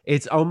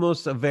 it's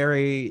almost a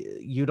very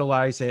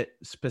utilize it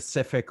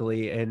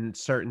specifically in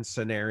certain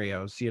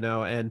scenarios,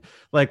 and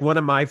like one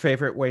of my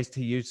favorite ways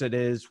to use it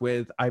is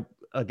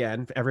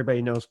again,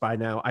 everybody knows by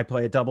now, I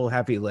play a double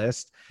heavy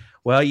list.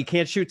 Well, you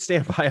can't shoot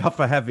standby off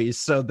of heavies,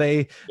 so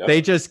they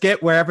just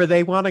get wherever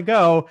they want to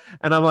go,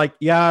 and I'm like,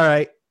 yeah, all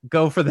right,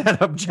 go for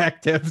that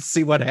objective,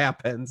 see what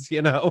happens,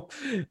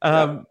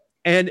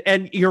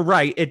 and you're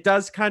right, it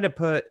does kind of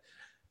put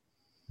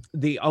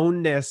the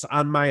onus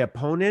on my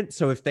opponent.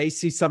 So if they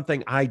see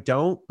something I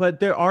don't, but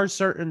there are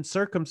certain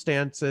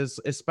circumstances,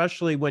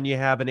 especially when you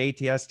have an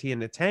ATST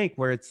in a tank,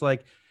 where it's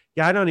like,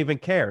 yeah, I don't even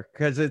care,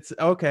 because it's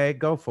okay,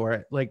 go for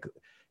it. Like,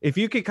 if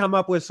you could come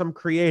up with some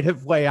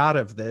creative way out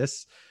of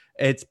this,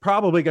 it's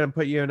probably going to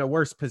put you in a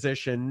worse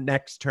position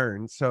next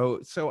turn.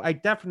 So I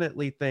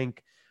definitely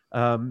think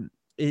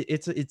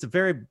it's a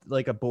very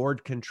like a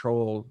board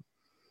control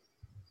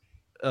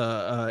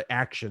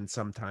action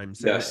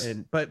sometimes. Yes.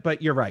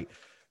 But you're right.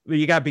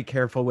 You got to be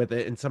careful with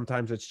it, and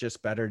sometimes it's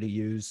just better to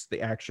use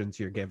the actions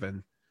you're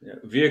given. Yeah.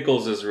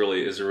 Vehicles is a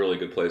really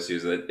good place to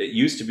use it. It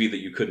used to be that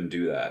you couldn't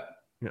do that.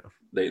 Yeah.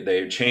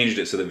 They changed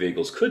it so the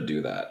vehicles could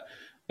do that.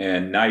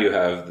 And now you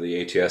have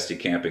the ATST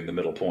camping the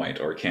middle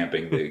point, or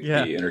camping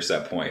the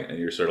intercept point, and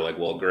you're sort of like,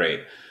 well,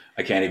 great.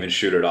 I can't even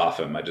shoot it off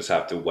him. I just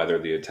have to weather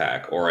the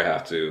attack, or I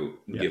have to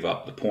give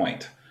up the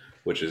point,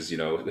 which is,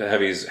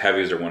 the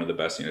heavies are one of the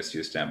best units to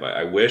use standby.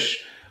 I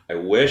wish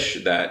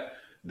that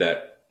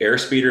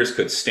airspeeders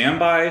could stand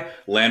by.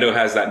 Lando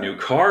has that new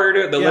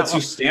card that lets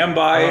you stand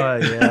by.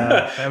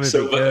 That would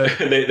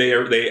be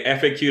good. They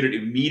FAQ'd it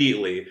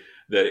immediately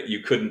that you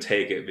couldn't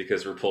take it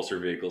because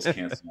repulsor vehicles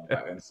can't stand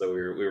by. And so we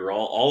were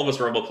all of us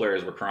Rebel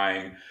players were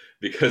crying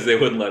because they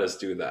wouldn't let us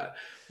do that.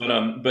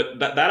 But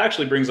that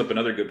actually brings up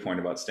another good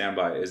point about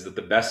standby, is that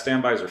the best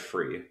standbys are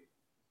free.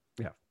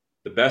 Yeah.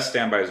 The best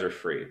standbys are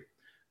free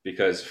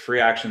because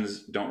free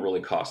actions don't really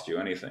cost you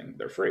anything.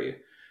 They're free.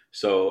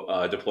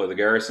 So deploy the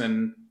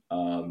garrison,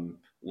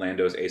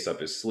 Lando's ace up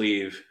his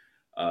sleeve,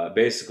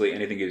 basically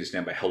anything gives you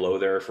standby. Hello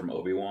there from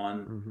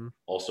Obi-Wan,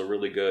 also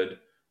really good.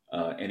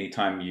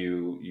 Anytime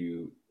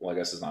you well, I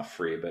guess it's not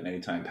free, but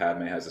anytime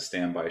Padme has a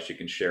standby, she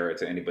can share it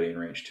to anybody in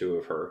range 2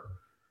 of her.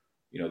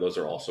 Those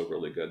are also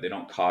really good. They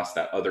don't cost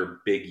that other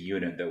big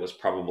unit that was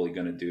probably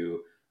going to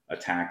do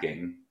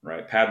attacking,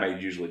 right? Padme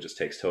usually just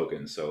takes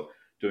tokens, so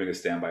doing a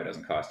standby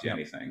doesn't cost you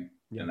anything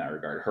in that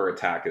regard. Her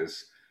attack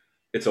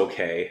it's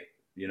okay,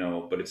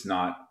 but it's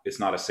not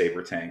a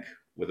saber tank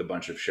with a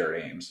bunch of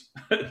shared aims.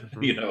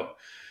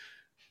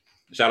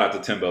 Shout out to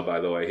Timbo, by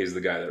the way. He's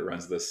the guy that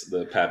runs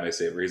the Padme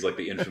saber. He's like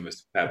the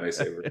infamous Padme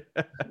saber.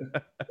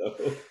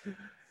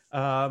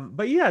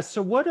 But yeah,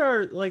 so what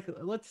are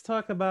let's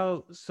talk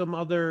about some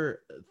other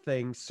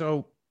things.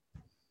 So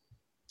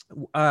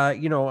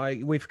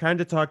we've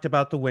kind of talked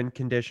about the win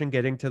condition,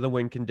 getting to the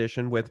win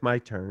condition with my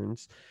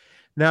turns.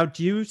 Now,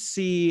 do you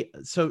see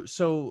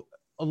so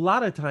a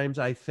lot of times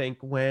I think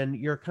when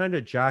you're kind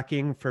of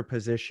jockeying for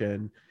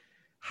position,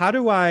 how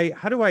do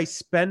I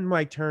spend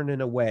my turn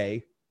in a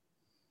way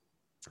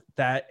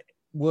that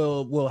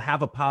will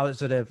have a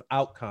positive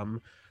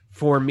outcome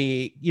for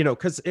me,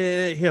 because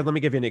here, let me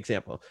give you an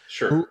example.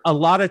 Sure. A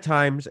lot of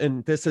times,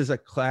 and this is a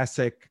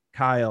classic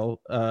Kyle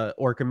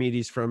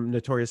Orchimedes from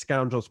Notorious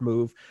Scoundrels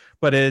move,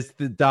 but is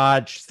the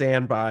dodge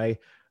standby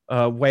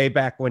way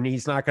back when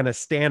he's not going to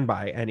stand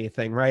by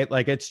anything, right?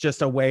 Like it's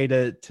just a way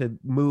to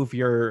move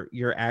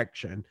your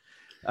action.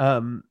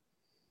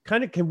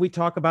 Kind of, can we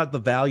talk about the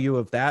value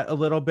of that a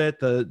little bit?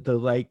 The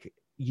like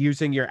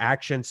using your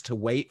actions to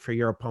wait for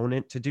your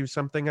opponent to do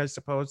something, I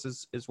suppose,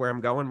 is where I'm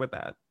going with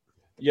that.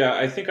 Yeah,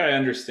 I think I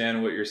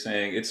understand what you're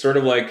saying. It's sort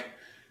of like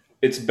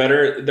it's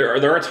better.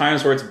 There are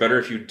times where it's better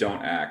if you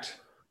don't act.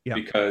 Yeah.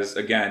 Because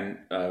again,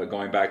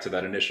 going back to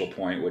that initial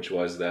point, which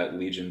was that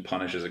Legion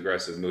punishes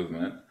aggressive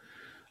movement.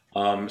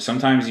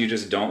 Sometimes you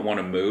just don't want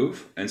to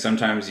move, and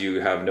sometimes you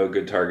have no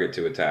good target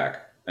to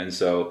attack. And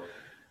so,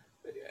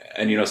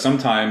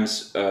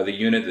 sometimes the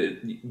unit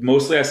that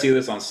mostly I see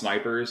this on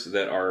snipers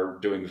that are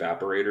doing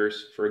evaporators,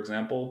 for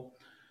example.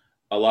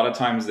 A lot of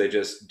times they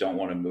just don't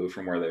want to move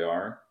from where they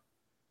are.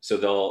 So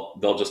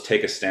they'll just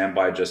take a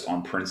standby just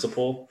on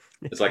principle.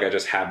 It's like, I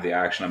just have the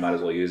action, I might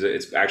as well use it.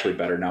 It's actually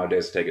better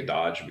nowadays to take a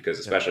dodge, because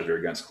especially if you're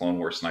against Clone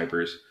Wars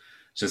snipers,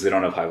 since they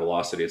don't have high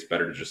velocity, it's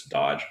better to just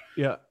dodge.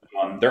 Yeah.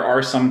 There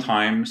are some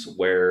times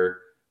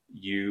where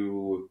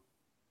you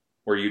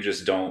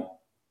just don't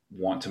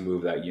want to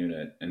move that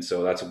unit, and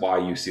so that's why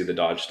you see the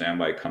dodge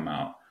standby come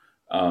out.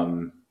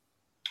 I'm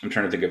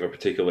trying to think of a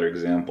particular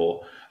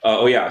example.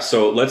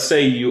 So let's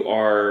say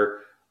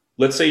you're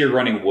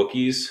running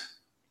Wookiees,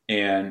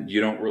 and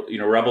you don't,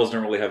 Rebels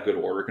don't really have good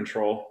order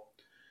control,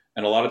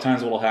 And a lot of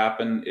times what will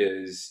happen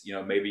is,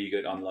 maybe you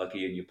get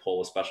unlucky and you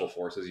pull a special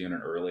forces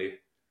unit early,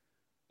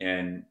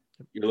 and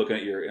you're looking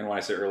at and when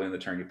I say early in the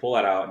turn, you pull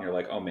that out and you're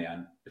like, oh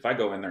man, if I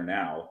go in there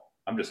now,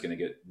 I'm just going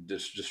to get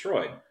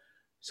destroyed.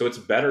 So it's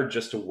better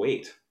just to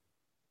wait,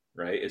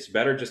 right? It's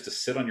better just to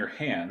sit on your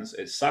hands.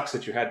 It sucks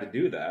that you had to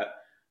do that.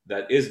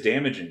 That is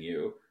damaging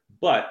you.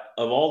 But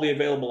of all the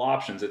available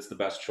options, it's the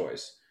best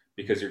choice,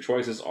 because your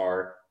choices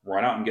are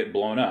run out and get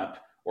blown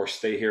up, or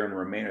stay here and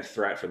remain a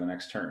threat for the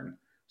next turn.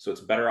 So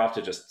it's better off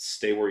to just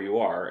stay where you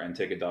are and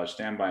take a dodge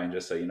standby and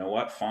just say, you know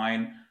what,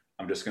 fine,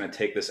 I'm just going to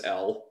take this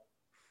L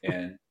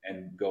and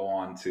go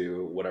on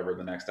to whatever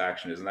the next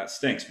action is. And that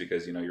stinks,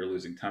 because you're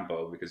losing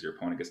tempo, because your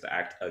opponent gets to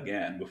act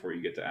again before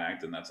you get to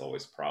act, and that's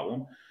always a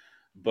problem.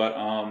 But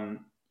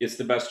it's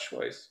the best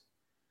choice.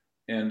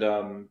 And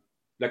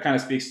that kind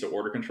of speaks to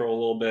order control a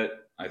little bit.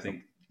 I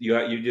think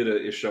you did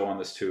a show on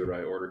this too,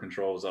 right? Order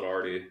control, was that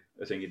already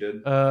a thing you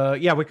did?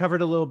 Yeah, we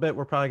covered a little bit.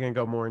 We're probably going to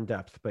go more in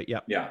depth, but yeah.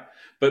 Yeah,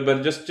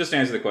 but just to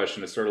answer the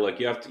question, it's sort of like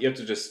you have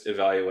to just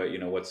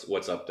evaluate,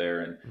 what's up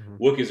there. And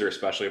Wookiees are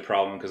especially a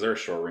problem because they're a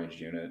short range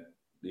unit.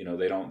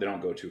 They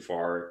don't go too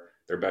far.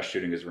 Their best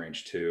shooting is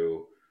range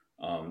 2.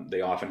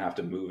 They often have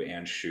to move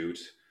and shoot,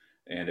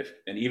 and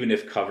even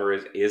if cover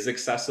is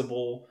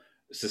accessible,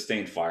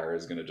 sustained fire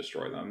is going to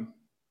destroy them.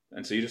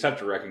 And so you just have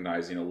to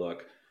recognize,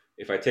 look,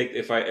 if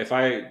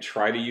I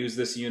try to use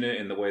this unit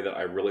in the way that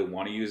I really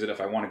want to use it,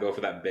 if I want to go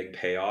for that big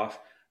payoff,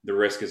 the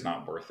risk is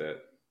not worth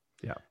it.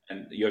 Yeah.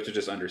 And you have to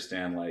just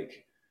understand,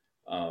 like,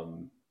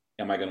 am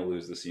I going to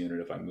lose this unit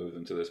if I move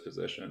into this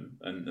position?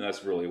 And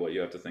that's really what you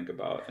have to think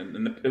about.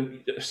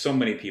 And so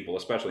many people,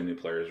 especially new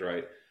players,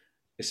 right?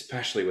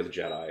 Especially with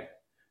Jedi,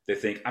 they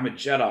think, I'm a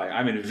Jedi,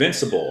 I'm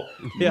invincible.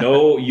 Yeah.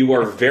 No, you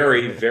are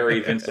very, very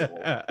invincible.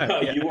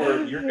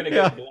 You're going to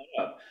get blown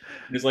up.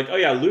 And it's like, oh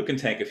yeah, Luke can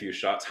tank a few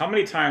shots. How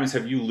many times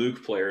have you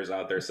Luke players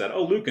out there said,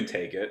 oh, Luke can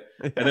take it,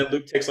 and then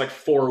Luke takes like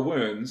 4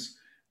 wounds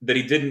that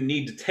he didn't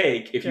need to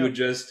take if you had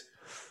just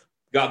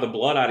got the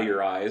blood out of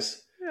your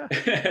eyes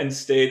and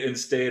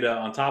stayed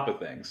on top of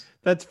things.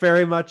 That's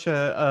very much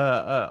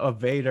a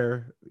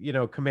Vader,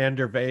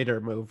 Commander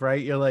Vader move,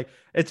 right? You're like,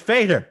 it's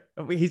Vader.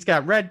 He's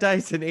got red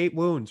dice and 8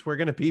 wounds. We're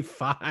going to be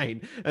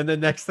fine. And the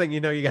next thing you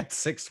know, you got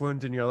 6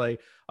 wounds and you're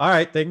like, all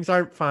right, things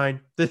aren't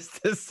fine. This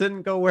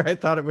didn't go where I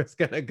thought it was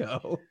going to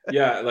go.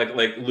 Yeah. Like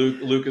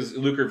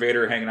Luke or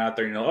Vader hanging out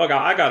there, oh,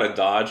 I got a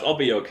dodge. I'll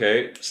be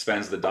okay.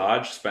 Spends the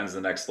dodge, spends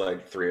the next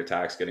 3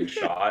 attacks getting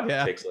shot,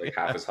 takes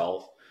half his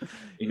health,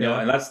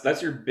 and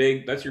that's your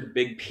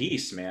big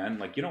piece, man.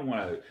 Like, you don't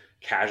want to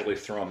casually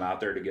throw them out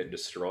there to get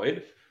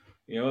destroyed.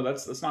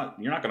 That's not,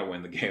 you're not going to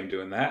win the game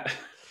doing that.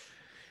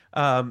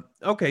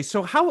 Okay,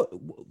 so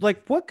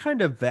what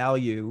kind of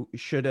value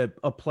should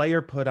a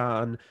player put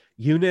on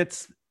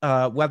units,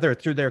 whether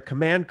through their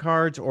command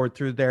cards or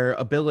through their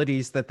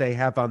abilities that they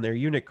have on their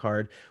unit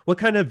card? What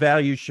kind of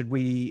value should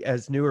we,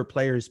 as newer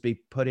players, be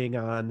putting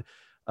on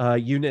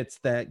units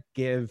that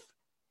give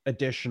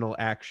additional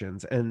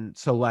actions? And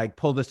so, like,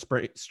 pull the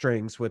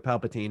strings with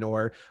Palpatine,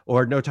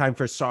 or no time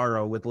for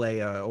sorrow with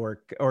Leia,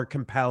 or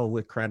compel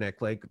with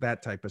Krennic, like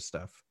that type of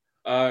stuff.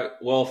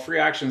 Well, free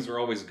actions are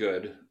always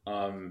good.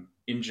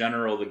 In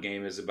general, the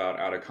game is about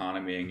out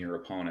economying your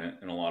opponent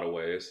in a lot of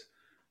ways.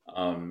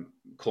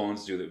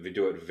 Clones do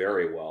it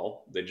very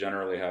well. They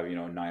generally have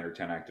 9 or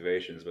 10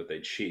 activations, but they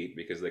cheat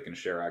because they can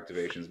share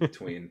activations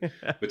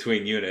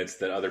between units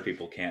that other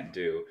people can't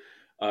do.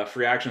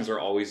 Free actions are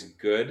always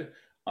good.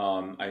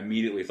 I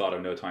immediately thought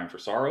of No Time for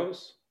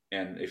Sorrows,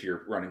 and if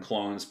you're running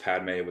clones,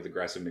 Padme with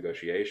aggressive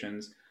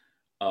negotiations,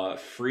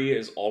 free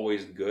is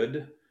always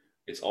good.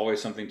 It's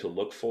always something to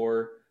look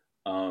for.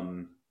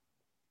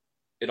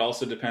 It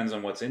also depends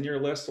on what's in your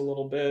list a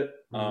little bit.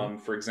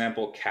 For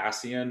example,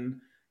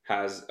 Cassian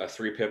has a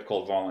 3-pip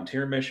called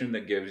Volunteer Mission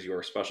that gives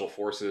your special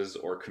forces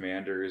or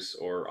commanders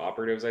or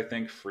operatives, I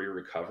think, free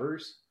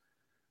recovers,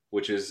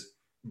 which is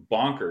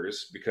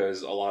bonkers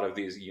because a lot of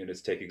these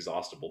units take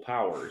exhaustible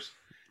powers.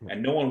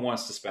 And no one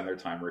wants to spend their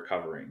time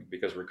recovering,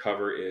 because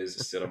recover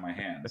is sit on my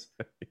hands,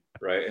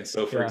 right? And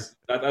so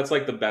that's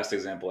like the best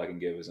example I can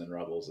give is in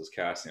Rebels is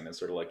Cassian. It's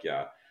sort of like,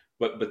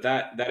 but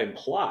that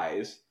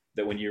implies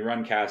that when you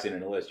run Cassian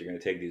in a list, you're going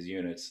to take these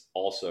units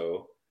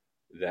also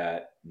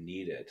that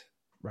need it,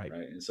 right?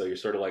 And so you're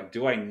sort of like,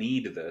 do I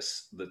need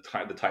this, the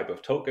type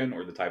of token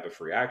or the type of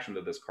free action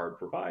that this card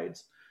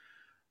provides?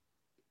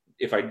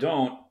 If I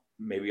don't,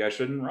 maybe I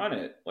shouldn't run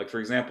it. Like,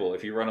 for example,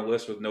 if you run a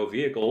list with no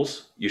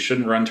vehicles, you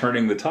shouldn't run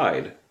Turning the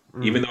Tide,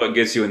 even though it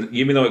grants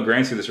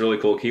you this really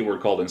cool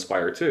keyword called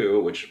Inspire 2,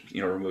 which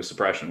removes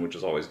suppression, which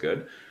is always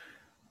good.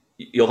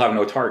 You'll have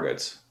no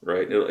targets,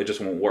 right? It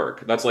just won't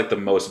work. That's like the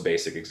most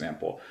basic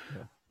example.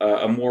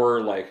 A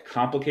more like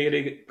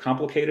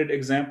complicated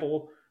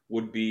example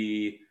would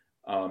be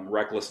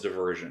Reckless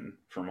Diversion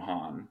from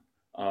Han.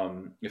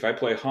 If I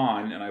play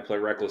Han and I play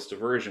Reckless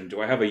Diversion,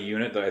 do I have a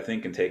unit that I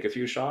think can take a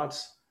few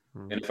shots?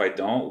 And if I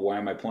don't, why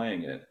am I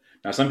playing it?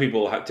 Now, some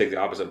people take the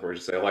opposite approach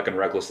and say, I can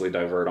recklessly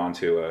divert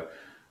onto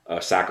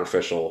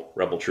sacrificial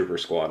rebel trooper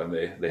squad, and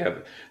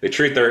they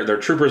treat their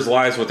troopers'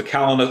 lives with a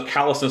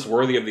callousness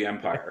worthy of the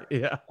Empire.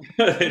 Yeah.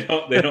 They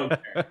don't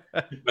care.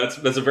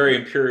 That's a very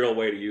imperial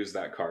way to use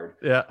that card.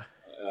 Yeah.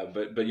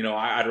 But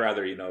I'd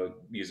rather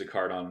use a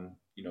card on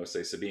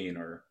say Sabine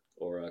or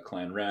a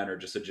Clan Ren or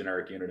just a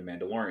generic unit of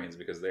Mandalorians,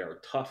 because they are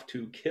tough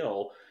to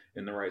kill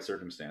in the right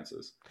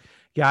circumstances.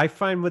 Yeah, I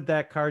find with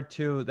that card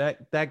too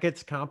that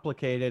gets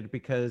complicated,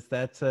 because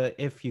that's a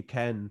if you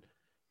can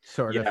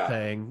sort of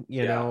thing,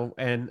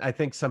 and I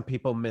think some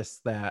people miss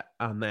that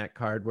on that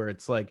card, where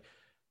it's like,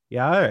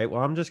 yeah, all right,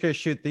 well, I'm just going to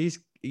shoot these,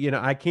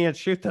 I can't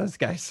shoot those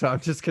guys, so I'm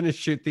just going to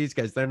shoot these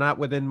guys. They're not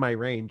within my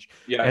range.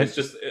 Yeah, and it's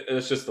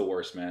just the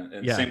worst, man.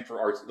 And same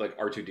for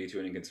R2D2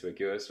 and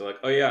Inconspicuous. They're like,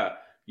 oh yeah,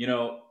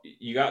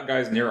 you got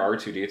guys near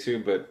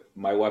R2D2, but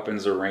my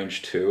weapons are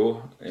range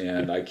 2,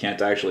 and I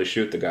can't actually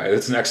shoot the guy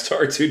that's next to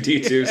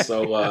R2D2.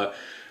 So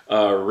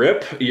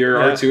rip, your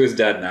R2 is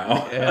dead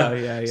now.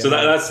 Yeah. So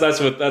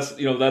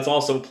that's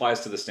also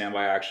applies to the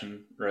standby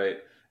action, right?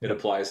 It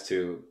applies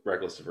to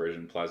reckless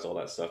diversion, applies to all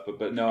that stuff.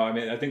 But no, I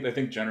mean, I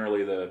think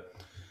generally the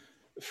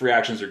free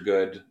actions are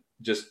good.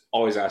 Just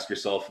always ask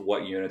yourself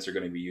what units are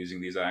going to be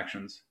using these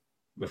actions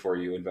before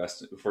you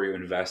invest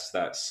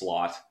that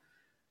slot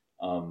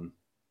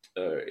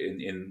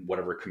in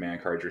whatever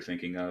command card you're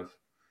thinking of.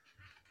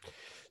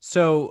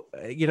 So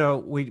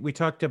we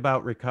talked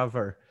about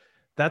recover.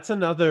 That's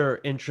another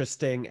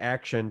interesting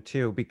action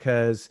too,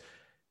 because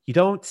you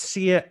don't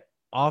see it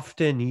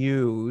often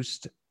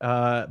used,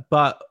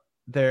 but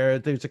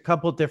there's a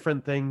couple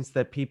different things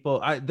that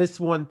this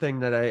one thing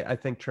that I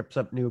think trips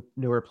up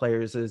newer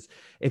players is,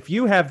 if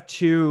you have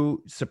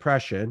 2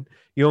 suppression,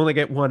 you only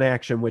get 1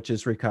 action, which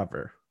is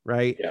recover,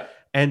 right? Yeah.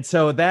 And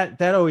so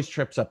that always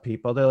trips up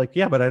people. They're like,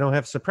 yeah, but I don't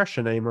have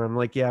suppression anymore. I'm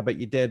like, yeah, but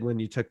you did when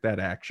you took that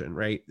action,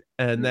 right?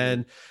 And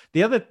then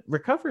the other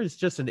recover is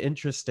just an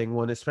interesting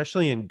one,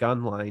 especially in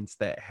gun lines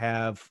that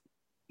have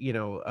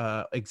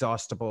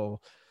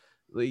exhaustible.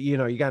 You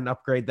got an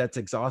upgrade that's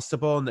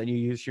exhaustible, and then you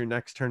use your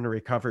next turn to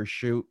recover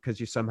shoot because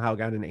you somehow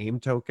got an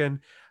aim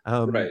token.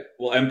 Right.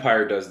 Well,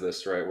 Empire does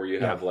this, right, where you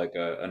have like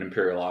an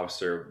Imperial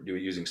officer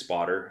using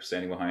spotter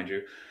standing behind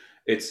you.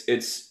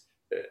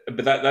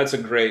 But that's a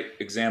great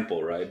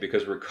example, right?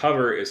 Because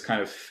recover is kind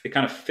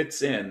of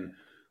fits in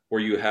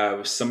where you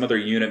have some other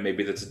unit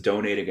maybe that's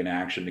donating an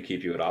action to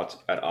keep you at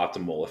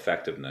optimal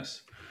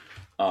effectiveness.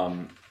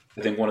 I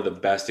think one of the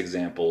best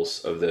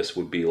examples of this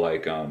would be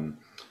like a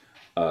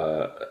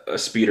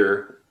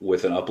speeder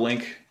with an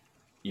uplink.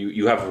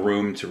 You have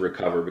room to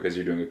recover because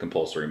you're doing a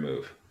compulsory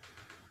move.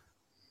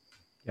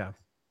 Yeah.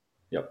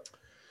 Yep.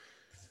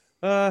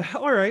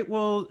 All right.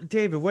 Well,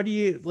 David, what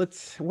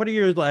are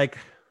your like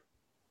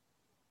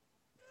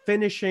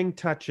finishing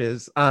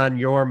touches on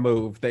your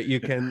move that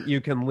you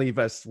can leave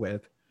us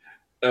with?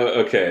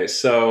 Okay.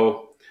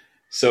 So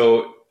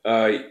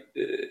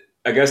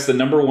I guess the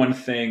number one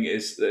thing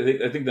is,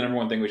 I think the number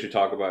one thing we should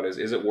talk about is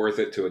it worth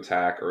it to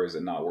attack, or is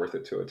it not worth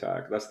it to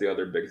attack? That's the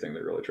other big thing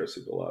that really trips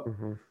people up.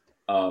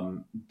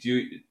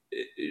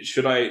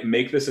 Should I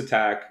make this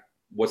attack?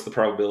 What's the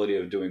probability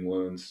of doing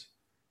wounds?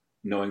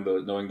 Knowing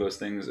those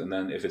things, and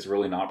then if it's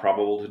really not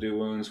probable to do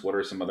wounds, what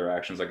are some other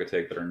actions I could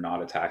take that are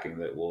not attacking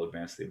that will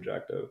advance the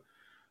objective?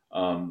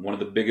 One of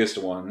the biggest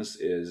ones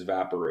is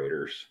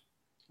Vaporators,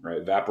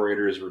 right?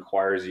 Vaporators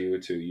requires you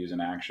to use an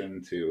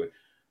action to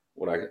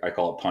what I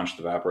call it punch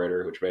the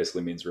Vaporator, which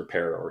basically means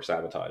repair or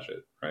sabotage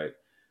it, right?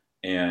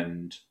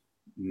 And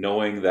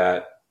knowing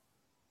that,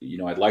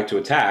 I'd like to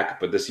attack,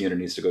 but this unit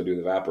needs to go do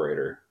the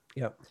Vaporator.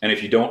 Yep. And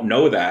if you don't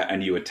know that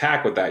and you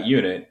attack with that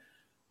unit,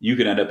 you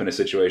could end up in a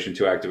situation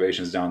 2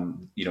 activations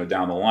down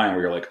the line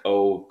where you're like,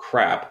 oh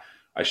crap,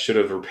 I should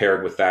have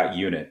repaired with that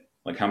unit.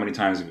 Like, how many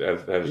times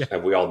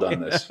have we all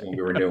done this when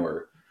we were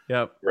newer?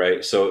 Yep.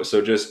 Right. So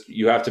just,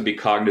 you have to be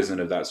cognizant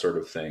of that sort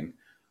of thing.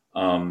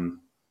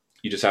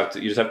 You just have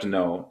to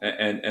know.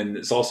 And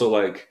it's also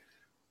like,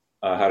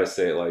 how to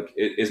say it, like,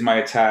 is my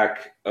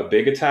attack a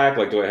big attack?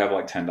 Like, do I have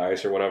like 10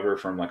 dice or whatever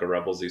from like a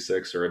Rebel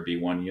Z6 or a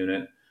B1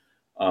 unit?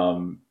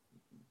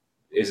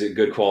 Is it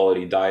good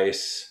quality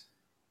dice?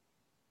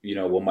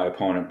 Will my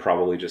opponent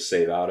probably just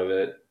save out of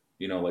it?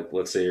 Like,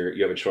 let's say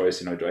you have a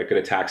choice, I could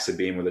attack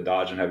Sabine with a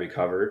dodge and heavy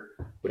cover,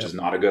 which is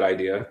not a good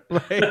idea,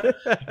 right.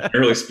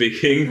 generally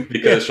speaking,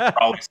 because she'll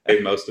probably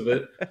save most of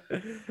it.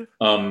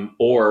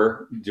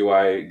 Or do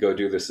I go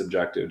do this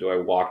objective? Do I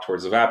walk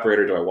towards the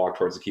Evaporator? Do I walk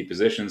towards the key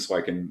position so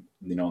I can,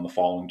 in the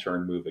following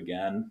turn, move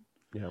again?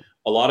 Yeah.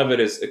 A lot of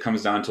it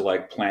comes down to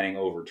like planning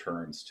over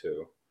turns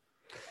too.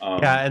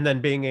 And then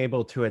being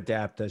able to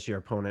adapt as your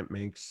opponent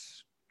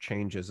makes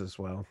changes as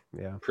well.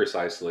 Yeah.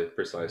 Precisely.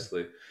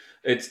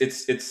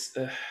 It's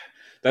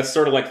that's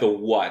sort of like the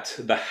what.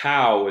 The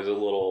how is a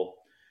little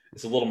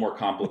more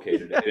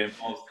complicated. It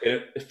involves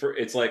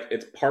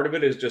it's part of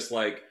it is just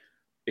like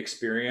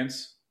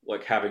experience,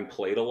 like having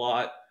played a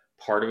lot.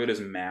 Part of it is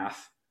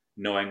math,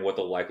 knowing what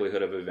the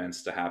likelihood of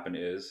events to happen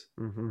is.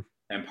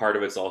 And part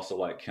of it's also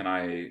like, can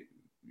I,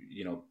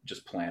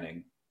 just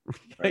planning.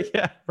 right?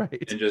 Yeah,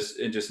 right. And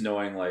just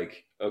knowing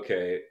like,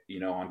 okay,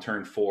 on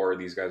turn 4,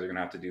 these guys are gonna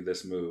have to do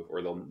this move,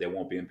 or they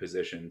won't be in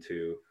position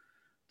to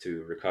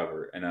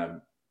recover.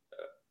 And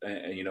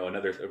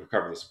another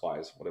recover the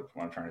supplies. What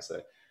I'm trying to say.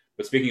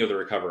 But speaking of the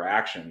recover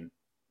action,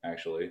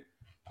 actually,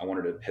 I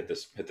wanted to hit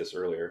this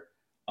earlier.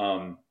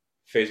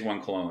 Phase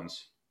 1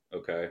 clones.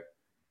 Okay,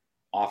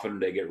 often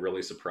they get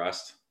really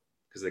suppressed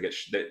because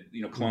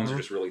clones are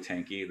just really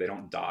tanky. They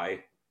don't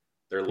die.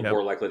 They're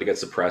more likely to get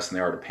suppressed than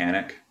they are to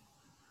panic.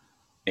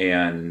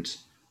 And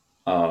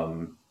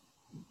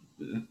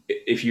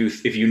if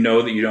you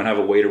know that you don't have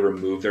a way to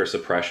remove their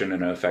suppression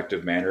in an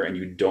effective manner, and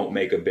you don't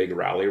make a big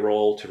rally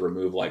roll to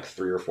remove like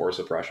 3 or 4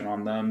 suppression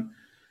on them,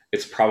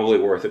 it's probably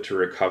worth it to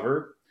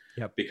recover.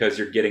 Because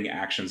you're getting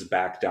actions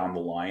back down the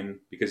line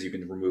because you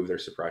can remove their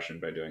suppression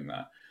by doing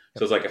that.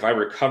 So it's like, if I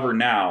recover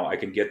now, I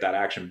can get that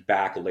action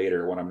back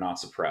later when I'm not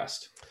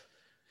suppressed.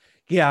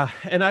 Yeah.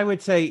 And I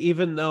would say,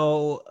 even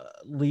though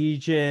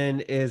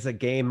Legion is a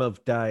game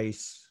of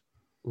dice,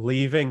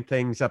 leaving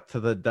things up to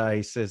the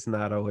dice is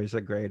not always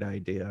a great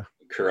idea.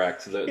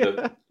 Correct.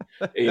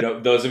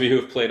 Those of you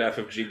who've played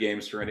FFG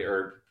games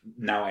or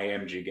now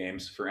AMG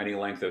games for any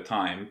length of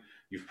time,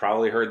 you've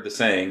probably heard the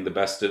saying, the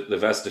best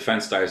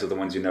defense dice are the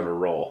ones you never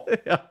roll.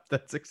 Yeah,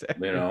 that's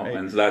exactly right.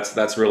 And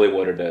that's really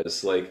what it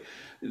is. Like,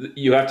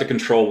 you have to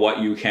control what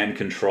you can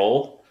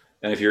control.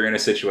 And if you're in a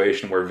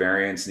situation where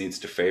variance needs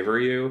to favor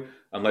you,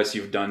 unless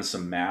you've done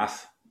some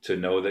math to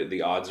know that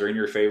the odds are in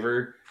your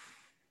favor,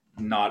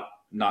 not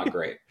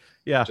great.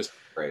 Yeah. Just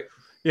great.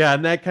 Yeah,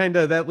 and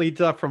that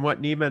leads up from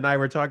what Nima and I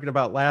were talking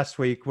about last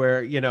week,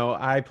 where,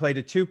 I played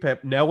a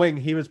 2-pip knowing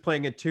he was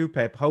playing a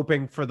 2-pip,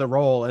 hoping for the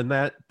roll, and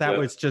that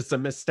was just a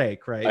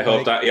mistake, right?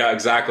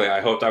 Exactly.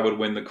 I hoped I would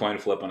win the coin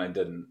flip, and I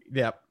didn't.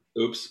 Yep.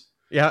 Oops.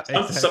 Yeah.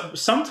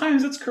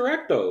 Sometimes it's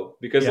correct though,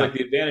 because like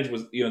the advantage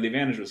was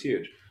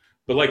huge.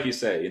 But like you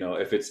say,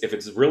 if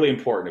it's really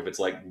important, if it's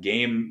like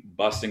game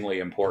bustingly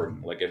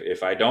important, like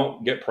if I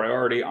don't get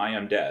priority, I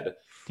am dead.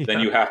 Then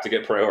you have to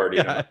get priority.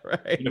 Yeah,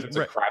 right. Even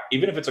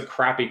if it's a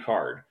crappy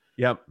card.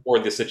 Or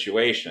the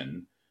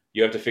situation,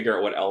 you have to figure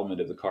out what element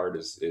of the card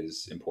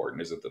is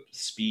important. Is it the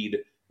speed?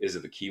 Is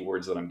it the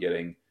keywords that I'm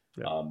getting?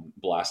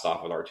 Blast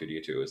off with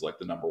R2D2 is like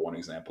the number one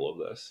example of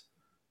this.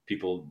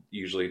 People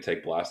usually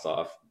take blast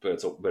off, but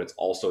it's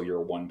also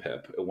your one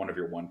of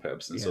your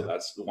 1-pips, and so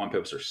that's the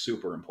 1-pips are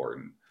super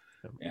important.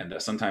 And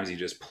sometimes you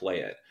just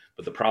play it,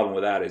 but the problem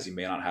with that is you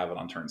may not have it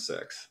on turn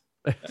 6.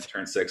 And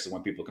turn 6 is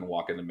when people can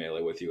walk into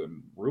melee with you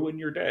and ruin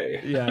your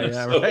day.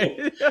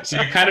 Right. So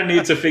you kind of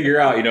need to figure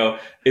out,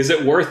 is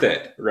it worth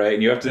it, right?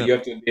 And you have to be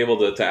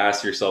able to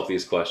ask yourself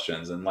these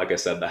questions. And like I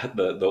said,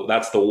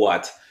 that's the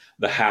what.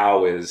 The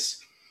how is,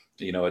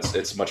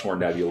 it's much more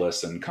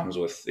nebulous and comes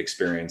with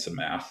experience and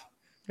math.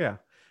 Yeah.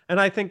 And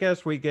I think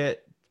as we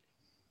get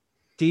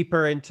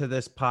deeper into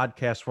this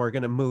podcast, we're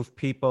going to move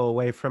people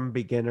away from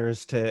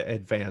beginners to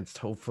advanced,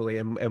 hopefully.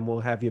 And we'll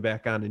have you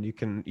back on, and you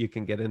can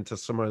get into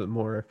some of the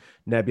more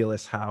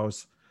nebulous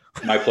hows.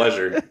 My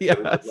pleasure. Yes.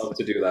 I'd love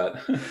to do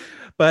that.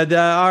 But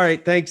all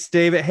right. Thanks,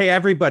 David. Hey,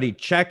 everybody,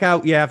 check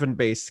out Yavin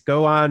Base.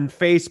 Go on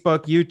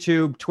Facebook,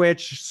 YouTube,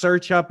 Twitch,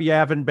 search up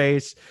Yavin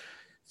Base.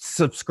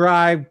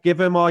 Subscribe, give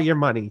him all your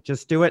money.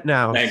 Just do it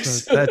now.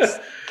 Thanks. So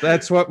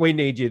that's what we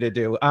need you to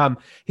do.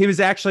 He was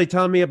actually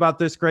telling me about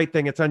this great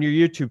thing. It's on your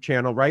YouTube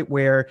channel, right?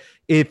 Where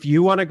if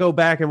you want to go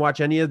back and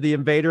watch any of the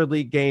Invader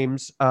League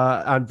games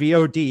on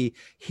VOD,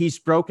 he's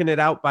broken it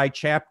out by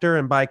chapter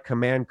and by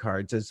command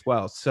cards as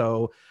well.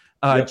 So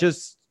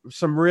just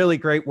some really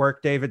great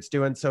work David's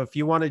doing. So if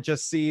you want to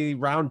just see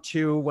round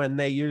 2 when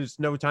they use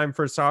No Time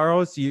for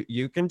Sorrows,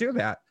 you can do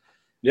that.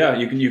 Yeah,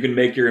 you can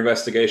make your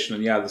investigation,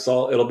 and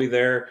it'll be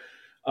there.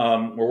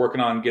 We're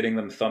working on getting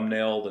them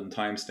thumbnailed and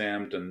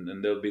timestamped,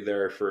 and they'll be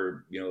there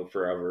for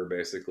forever.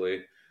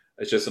 Basically,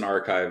 it's just an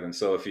archive. And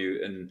so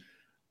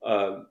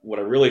what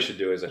I really should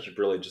do is I should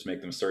really just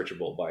make them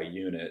searchable by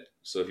unit.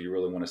 So if you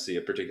really want to see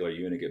a particular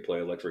unit get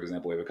played, like for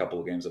example, we have a couple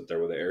of games up there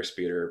where the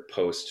airspeeder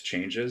post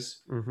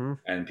changes,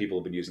 and people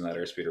have been using that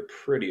airspeeder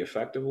pretty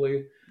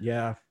effectively.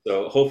 Yeah.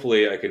 So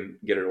hopefully I can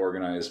get it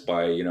organized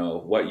by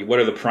what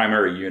are the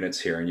primary units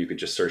here, and you could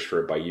just search for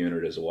it by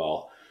unit as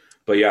well.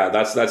 But yeah,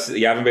 that's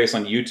Yavin Base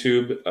on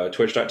YouTube,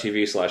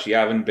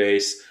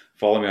 twitch.tv/YavinBase.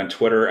 Follow me on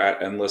Twitter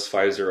at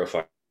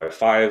endless5055.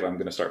 I'm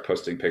going to start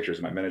posting pictures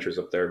of my miniatures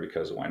up there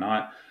because why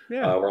not?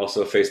 Yeah. We're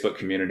also a Facebook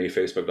community,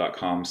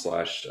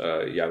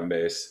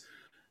 facebook.com/YavinBase.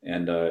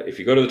 And if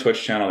you go to the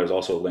Twitch channel, there's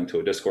also a link to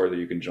a Discord that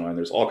you can join.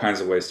 There's all kinds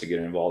of ways to get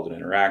involved and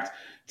interact.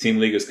 Team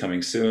League is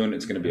coming soon.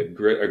 It's going to be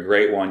a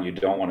great one. You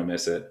don't want to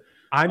miss it.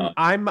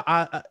 I'm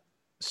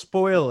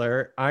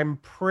spoiler, I'm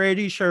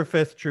pretty sure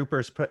 5th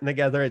Trooper's putting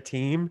together a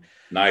team.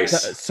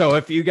 Nice. So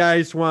if you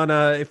guys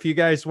wanna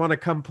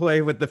come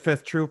play with the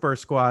 5th Trooper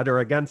squad or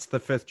against the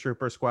 5th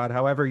Trooper squad,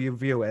 however you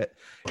view it,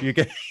 you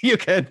can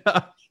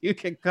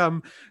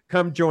come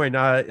join.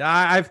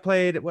 I've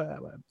played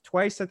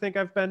twice. I think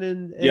I've been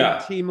in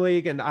Team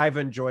League, and I've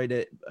enjoyed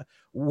it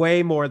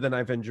way more than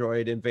I've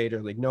enjoyed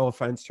Invader League. No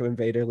offense to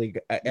Invader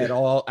League at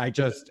all.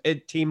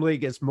 Team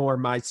League is more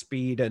my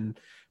speed and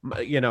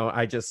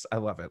I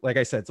love it. Like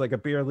I said, it's like a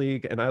beer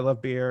league, and I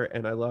love beer,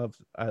 and I love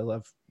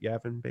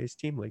Yavin based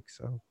team league.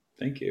 So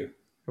thank you.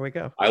 Here we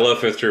go. I love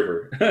Fifth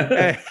Trooper.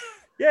 Hey.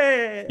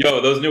 Yay!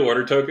 Yo, those new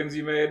order tokens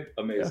you made,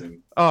 amazing. Yeah.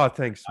 Oh,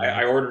 thanks, man.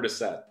 I ordered a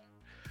set.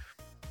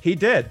 He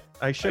did.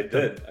 I shipped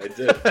them. I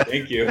did.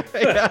 Thank you.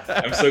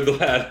 I'm so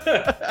glad.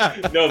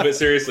 No, but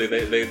seriously,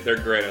 they're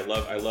great.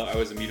 I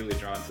was immediately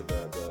drawn to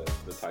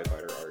the TIE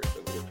Fighter art.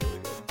 It looked really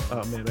good.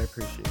 Oh man, I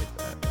appreciate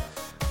that.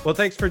 Well,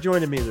 thanks for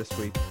joining me this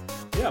week.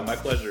 Yeah, my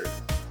pleasure.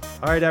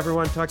 All right,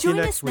 everyone. Talk to you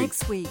next week. Join us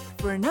next week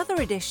for another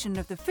edition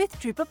of the Fifth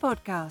Trooper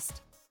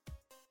podcast.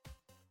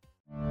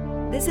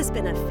 This has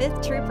been a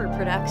Fifth Trooper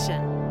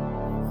production.